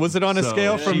circle. Was it on a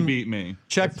scale she from- beat me?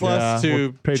 Check plus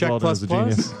to Paige check Weldon plus is a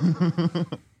plus. genius.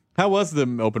 How was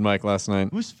the open mic last night?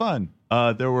 It was fun.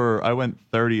 I went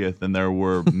 30th, and there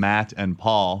were Matt and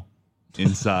Paul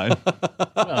inside.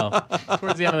 Well,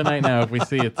 towards the end of the night now, if we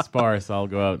see it sparse, I'll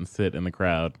go out and sit in the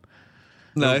crowd.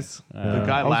 Nice. The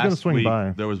guy I was gonna last swing week,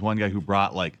 by. there was one guy who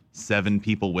brought like 7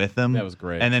 people with him. That was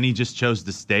great. And then he just chose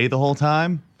to stay the whole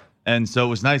time. And so it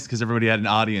was nice because everybody had an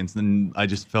audience. And I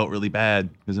just felt really bad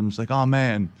because I'm just like, oh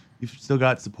man, you've still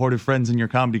got supportive friends in your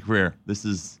comedy career.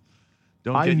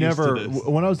 Don't I get never, used to this.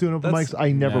 when I was doing open That's- mics,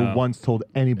 I never No. once told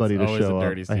anybody It's to always show a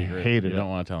dirty up. I secret. hated You it. don't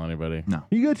want to tell anybody. No.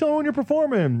 You gotta tell them when you're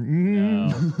performing. No.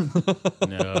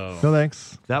 No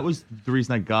thanks. That was the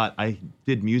reason I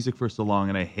did music for so long,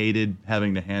 and I hated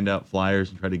having to hand out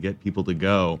flyers and try to get people to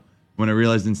go. When I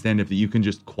realized in stand-up that you can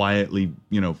just quietly,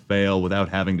 fail without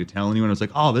having to tell anyone, I was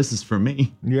like, oh, this is for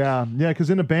me. Yeah,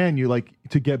 because in a band, you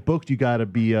to get booked, you gotta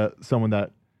be someone that,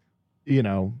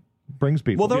 brings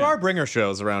people. Well, there are bringer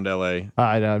shows around LA.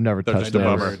 I've never They're touched just a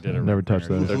those. bummer. Did a Never touched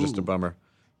bringer. those. They're just a bummer.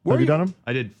 Have you done them?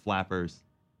 I did Flappers.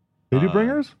 They do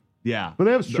bringers? Yeah. But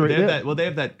they have straight. They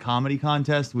have that comedy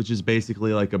contest, which is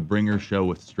basically like a bringer show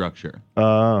with structure.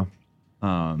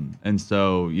 And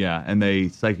so, yeah, and they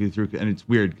cycle you through, and it's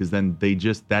weird because then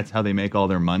that's how they make all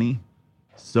their money.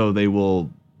 So they will,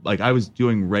 I was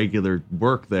doing regular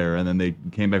work there, and then they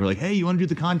came back and were like, hey, you want to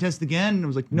do the contest again? And I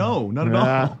was like, no, not at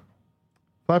all.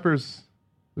 Flappers is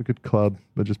a good club,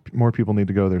 but just more people need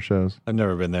to go to their shows. I've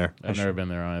never been there. I've never been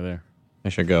there either. I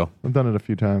should go. I've done it a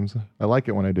few times. I like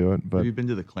it when I do it, but Have you been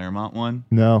to the Claremont one?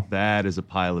 no, That is a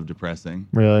pile of depressing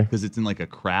really. because it's in like a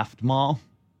craft mall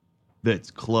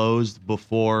that's closed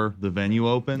before the venue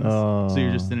opens. So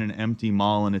you're just in an empty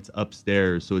mall and it's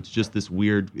upstairs. So it's just this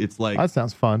weird, it's like That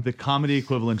sounds fun. the comedy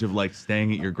equivalent of like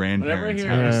staying at your Whenever I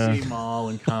grandparents' hear house. RC Mall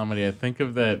and comedy, I think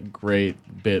of that great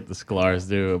bit the Sklar's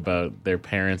do about their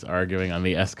parents arguing on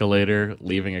the escalator,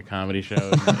 leaving a comedy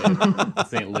show in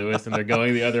St. Louis, and they're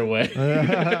going the other way.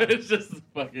 It's just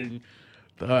fucking.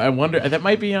 I wonder. That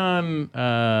might be on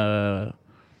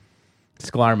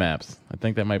Sklar Maps. I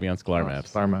think that might be on Sklar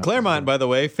Maps. Claremont, by the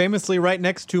way, famously right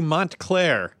next to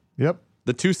Montclair. Yep.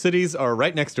 The two cities are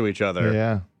right next to each other.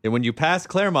 Yeah. And when you pass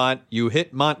Claremont, you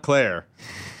hit Montclair.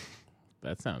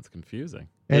 That sounds confusing.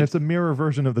 And it's a mirror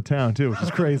version of the town too, which is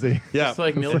crazy. Yeah. It's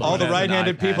like Nilbon All the has an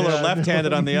right-handed iPad. people are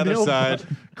left-handed on the other Nilbon. side.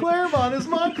 Claremont is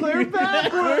Montclair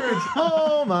backwards.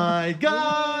 Oh my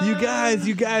god. You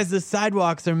guys, the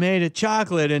sidewalks are made of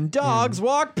chocolate and dogs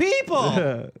walk people.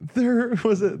 There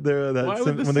was it there that Why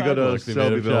would the when they go to sidewalks be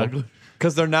made of Shelbyville. chocolate?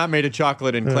 Because they're not made of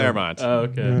chocolate in Claremont. Oh,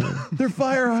 okay. Their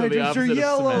fire the hydrants are opposite of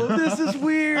yellow. cement. This is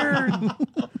weird.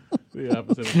 The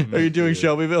opposite of Are you doing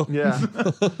Shelbyville? Yeah.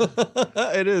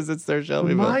 It is. It's their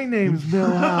Shelbyville. My name's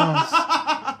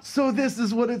Millhouse. So this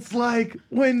is what it's like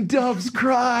when doves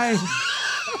cry.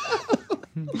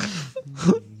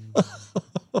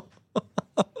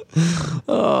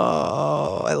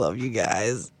 Oh, I love you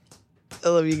guys. I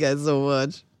love you guys so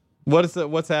much.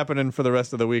 What's happening for the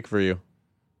rest of the week for you?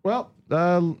 Well,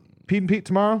 Pete and Pete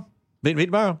tomorrow. Meet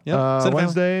tomorrow. Yeah. Sit down.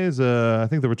 Wednesday is I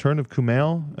think the return of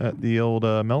Kumail at the old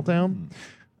Meltdown.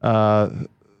 Yeah.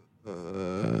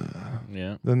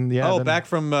 Then Back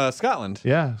from Scotland.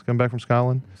 Yeah, he's coming back from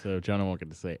Scotland. So Jonah won't get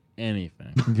to say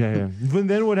anything. Yeah. But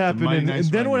then what happened? mighty nice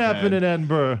Then run what you've happened had. in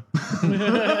Edinburgh?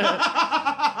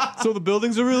 So the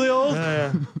buildings are really old?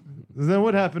 Yeah. Then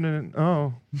what happened in?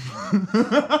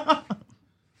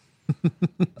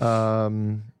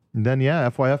 Then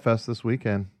FYF Fest this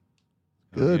weekend.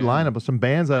 Good lineup of some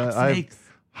bands.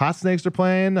 Hot Snakes are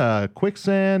playing.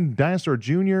 Quicksand, Dinosaur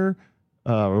Jr.,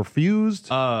 Refused,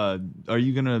 Are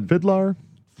you gonna Fiddler.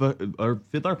 are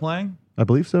Fiddler playing? I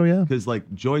believe so, yeah. Because like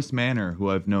Joyce Manor, who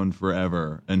I've known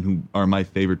forever and who are my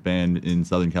favorite band in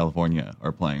Southern California,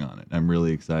 are playing on it. I'm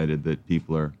really excited that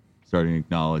people are starting to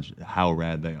acknowledge how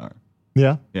rad they are.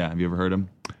 Yeah. Yeah, have you ever heard them?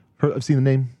 I've seen the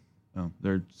name. Oh,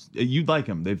 you'd like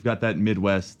them. They've got that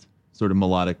Midwest sort of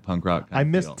melodic punk rock. I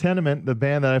missed feel. Tenement, the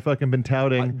band that I fucking been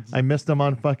touting. I missed them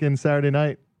on fucking Saturday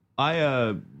night.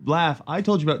 I laugh. I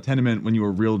told you about Tenement when you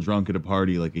were real drunk at a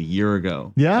party like a year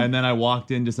ago. Yeah? And then I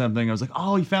walked into something. I was like,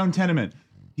 oh, he found Tenement.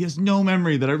 He has no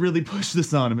memory that I really pushed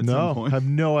this on him at some No, point. I have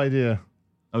no idea.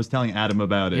 I was telling Adam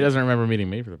about it. He doesn't remember meeting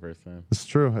me for the first time. It's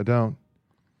true. I don't.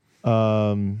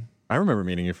 I remember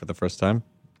meeting you for the first time.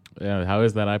 Yeah, how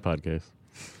is that iPod case?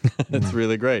 It's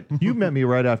really great. You met me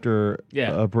right after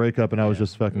Yeah. a breakup, and I was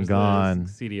just It fucking was gone. the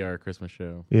CDR Christmas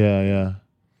show. Yeah.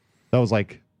 That was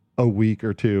like a week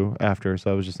or two after,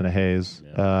 so I was just in a haze.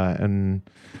 And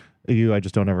I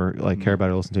just don't ever like care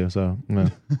about or listen to. So no.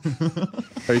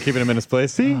 Are you keeping him in his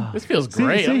place? See, This feels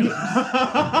great. See,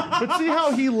 but see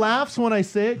how he laughs when I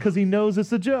say it because he knows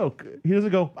it's a joke. He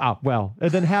doesn't go, well,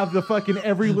 and then have the fucking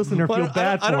every listener feel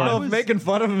bad for I don't know him. if making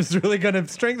fun of him is really going to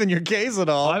strengthen your case at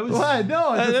all. What? No,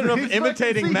 I don't know if he's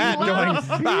imitating fucking- Matt he laughs.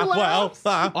 going, He well, laughs.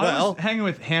 I well. was hanging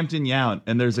with Hampton Yount,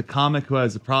 and there's a comic who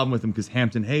has a problem with him because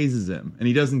Hampton hazes him, and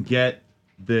he doesn't get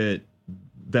that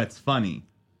that's funny.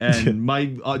 And my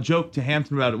joke to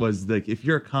Hampton about it was like, if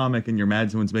you're a comic and you're mad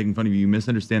someone's making fun of you, you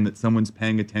misunderstand that someone's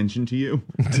paying attention to you,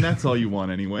 and that's all you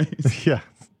want, anyways. Yeah.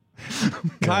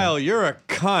 Kyle, you're a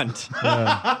cunt.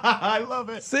 I love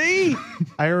it. See?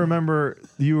 I remember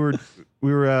we were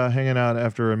hanging out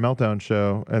after a Meltdown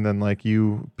show, and then like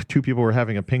two people were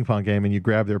having a ping pong game, and you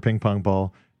grabbed their ping pong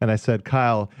ball. And I said,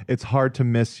 Kyle, it's hard to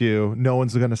miss you. No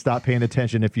one's going to stop paying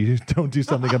attention if you don't do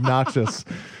something obnoxious.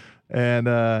 And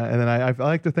then I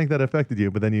like to think that affected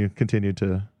you, but then you continued to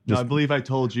No, just. I believe I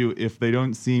told you, if they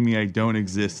don't see me, I don't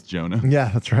exist, Jonah. Yeah,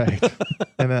 that's right.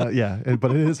 And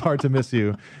but it is hard to miss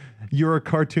you. You're a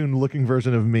cartoon-looking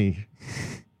version of me.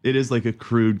 It is like a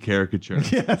crude caricature.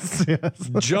 Yes.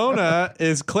 Jonah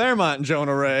is Claremont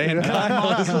Jonah Ray, and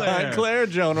Kyle is Claire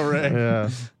Jonah Ray. Yeah.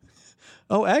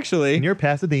 Oh, actually, And you're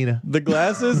Pasadena. the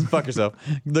glasses, fuck yourself.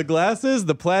 The glasses,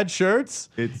 the plaid shirts.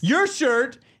 Your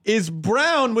shirt is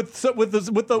brown with some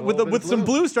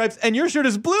blue stripes, and your shirt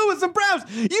is blue with some browns.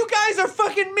 You guys are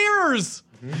fucking mirrors.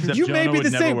 Except You Jonah may be would the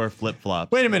never same. wear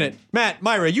flip-flops. Wait a minute, Matt,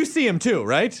 Myra, you see him too,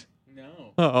 right?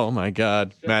 No. Oh my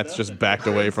God, Matt's just backed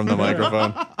away from the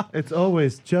microphone. It's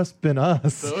always just been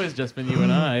us. It's always just been you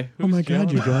and I. Oh my God,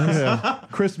 you guys. Yeah.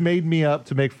 Chris made me up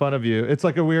to make fun of you. It's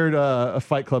like a weird a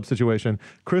Fight Club situation.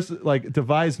 Chris like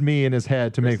devised me in his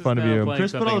head to make is fun of now you. playing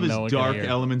Chris put all of his something no one dark can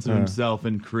hear. elements of himself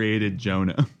and created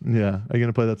Jonah. Yeah. Are you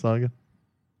gonna play that song again?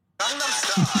 Gangnam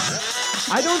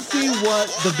Style. I don't see what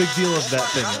the big deal of that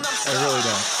thing is. I really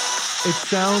don't. It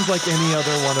sounds like any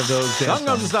other one of those dance Gangnam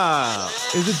songs. Style.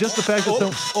 Is it just the fact that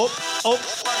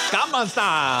Gangnam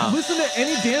Style. listen to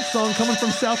any dance song coming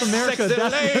from South America? Sexy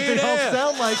That's what they all lady.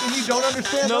 sound like, and you don't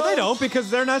understand. No, they those? don't,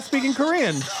 because they're not speaking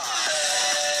Korean.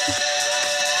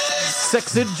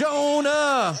 Sexy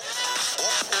Jonah.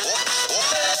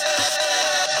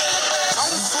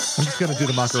 I'm just gonna do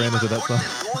the Macarena to that song.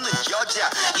 노는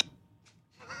여자.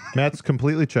 Matt's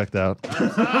completely checked out.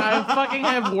 I fucking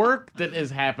have work that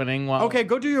is happening while. Okay,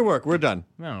 go do your work. We're done.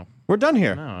 No, We're done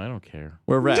here. I don't care.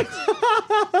 We're wrecked.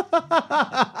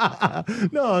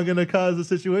 No, I'm gonna cause a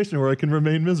situation where I can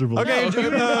remain miserable. Okay, If you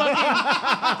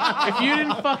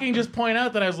didn't fucking just point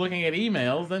out that I was looking at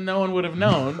emails, then no one would have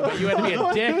known. But you had to be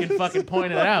a dick and fucking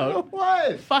point it out.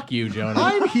 What? Fuck you, Jonah.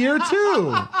 I'm here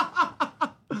too.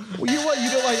 Well, you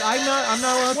don't like. I'm not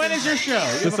allowed. When is your show? You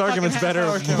have This a argument's fucking better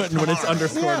half-hour show when it's tomorrow.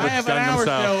 underscored I with have an Gangnam hour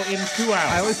Style. show in 2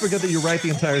 hours. I always forget that you write the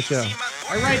entire show.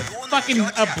 I write fucking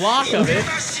a block of it.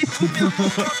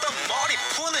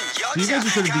 You guys are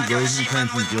sort of the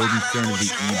Rosencrantz and Guildenstern of the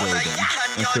e-building.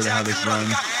 That's sort of how this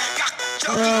runs.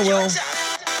 Well,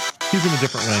 he's in a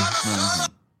different lane.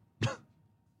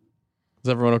 Is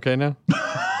everyone okay now?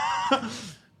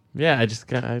 Yeah, I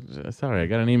got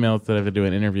an email that I have to do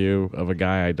an interview of a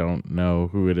guy I don't know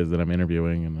who it is that I'm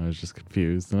interviewing, and I was just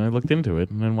confused. And I looked into it,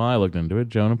 and then while I looked into it,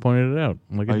 Jonah pointed it out.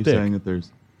 I'm like Are a you dick. saying that there's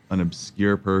an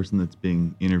obscure person that's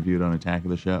being interviewed on Attack of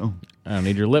the Show? I don't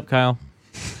need your lip, Kyle.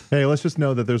 Hey, let's just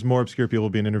know that there's more obscure people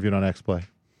being interviewed on X Play.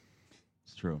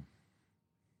 It's true.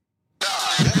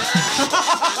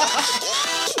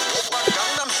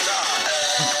 Gangnam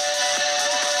Style.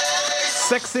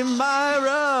 Sexy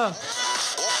Myra.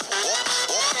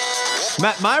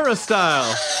 Matt Myra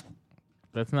style.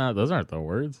 Those aren't the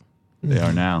words. They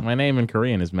are now. My name in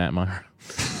Korean is Matt Meyer.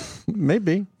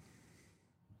 Maybe.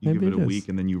 You Maybe give it it a is. week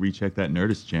and then you recheck that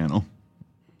Nerdist channel.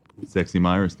 Sexy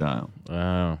Myra style.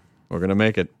 Oh. We're going to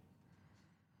make it.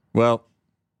 Well,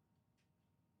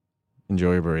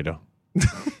 enjoy your burrito.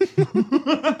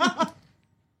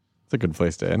 It's a good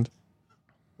place to end.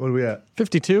 What are we at?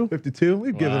 52? 52?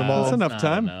 We've given them all. That's enough not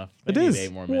time. Enough. It They need is.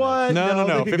 8 more minutes. What?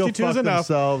 No. They could go 52 is fuck enough.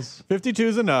 themselves. 52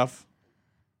 is enough.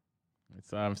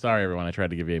 I'm sorry, everyone. I tried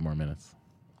to give you 8 more minutes.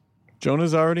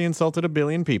 Jonah's already insulted 1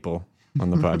 billion people on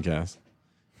the podcast.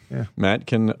 Yeah. Matt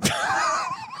can...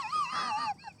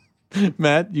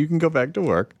 Matt, you can go back to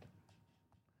work.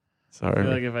 I feel like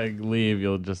Sorry. if I leave,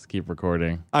 you'll just keep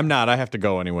recording. I'm not. I have to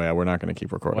go anyway. We're not going to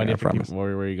keep recording. Why do I you have to promise. where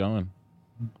are you going?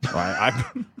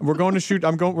 We're going to shoot.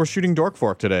 We're shooting Dork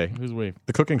Fork today. Who's we?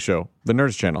 The cooking show, the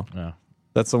Nerds channel. Oh.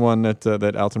 That's the one that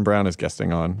that Alton Brown is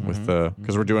guesting on with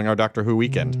because we're doing our Doctor Who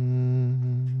weekend.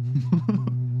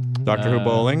 Doctor Who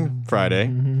bowling Friday,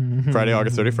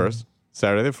 August 31st,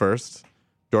 Saturday the 1st,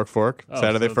 Dork Fork, Oh,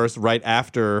 Saturday so- 1st, right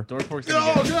after. Dork Fork's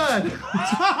gonna get... good.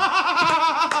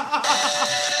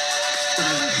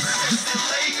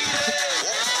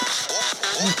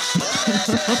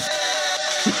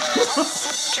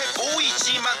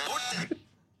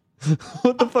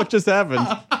 What the fuck just happened?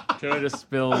 Jonah just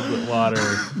spilled water.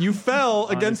 You fell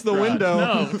against the his crotch. window.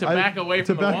 No, to back away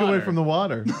from the water. away from the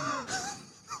water.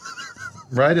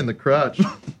 Right in the crotch.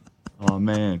 Oh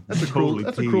man, That's a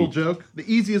cruel joke. The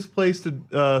easiest place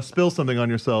to spill something on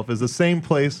yourself is the same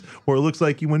place where it looks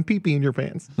like you went pee-pee in your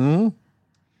pants.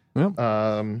 Yep.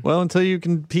 Um, Well, until you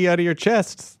can pee out of your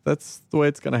chest, that's the way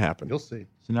it's going to happen. you'll see.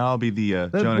 So now I'll be the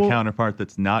Jonah counterpart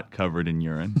that's not covered in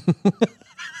urine.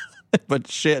 But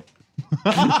shit.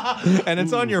 And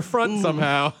it's on your front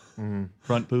somehow.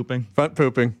 Front pooping. Front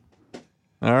pooping.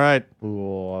 All right.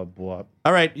 Blah, blah.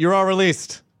 All right. You're all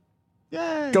released.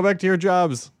 Yay! Go back to your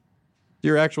jobs.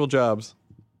 Your actual jobs.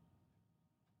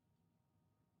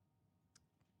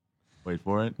 Wait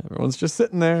for it. Everyone's just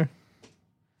sitting there.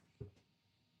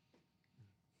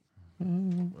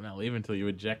 We're not leaving until you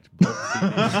eject both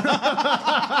CDs.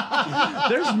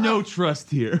 There's no trust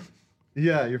here.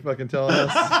 Yeah, you're fucking telling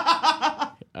us.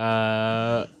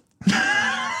 And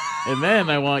then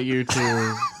I want you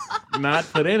to not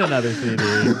put in another CD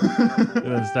and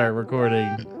then start recording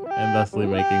and thusly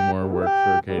making more work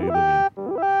for Katie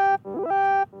Levine.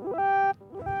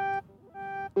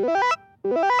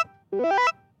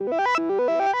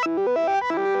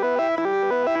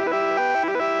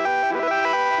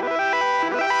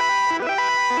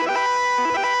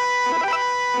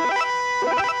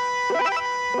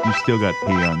 You still got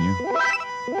pee on you.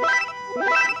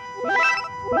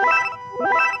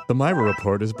 The Myra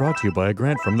Report is brought to you by a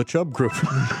grant from the Chubb Group.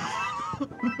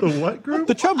 The what group?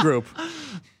 The Chubb Group.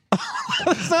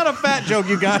 It's not a fat joke,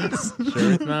 you guys.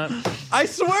 Sure it's not? I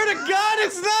swear to God,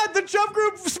 it's not. The Chubb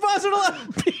Group sponsored a lot of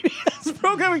PBS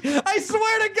programming. I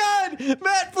swear to God.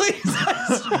 Matt, please.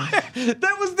 I swear.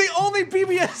 That was the only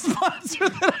PBS sponsor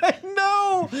that I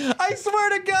know. I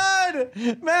swear to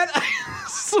God. Matt, I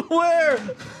swear.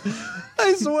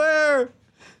 I swear.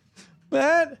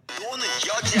 Matt. 보는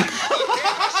여자.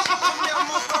 내가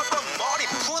먹었던 머리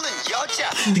푸는 여자.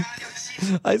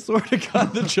 I swear to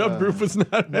God, the Chubb Group was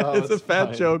not. It's a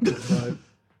fat joke.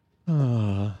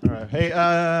 All right. Hey,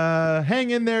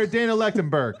 hang in there, Dana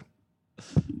Lechtenberg.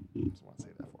 Just want to say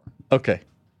that for him. Okay.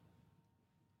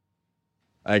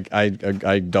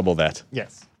 I double that.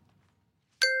 Yes.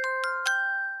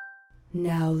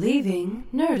 Now leaving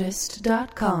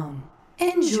Nerdist.com.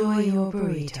 Enjoy your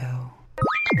burrito.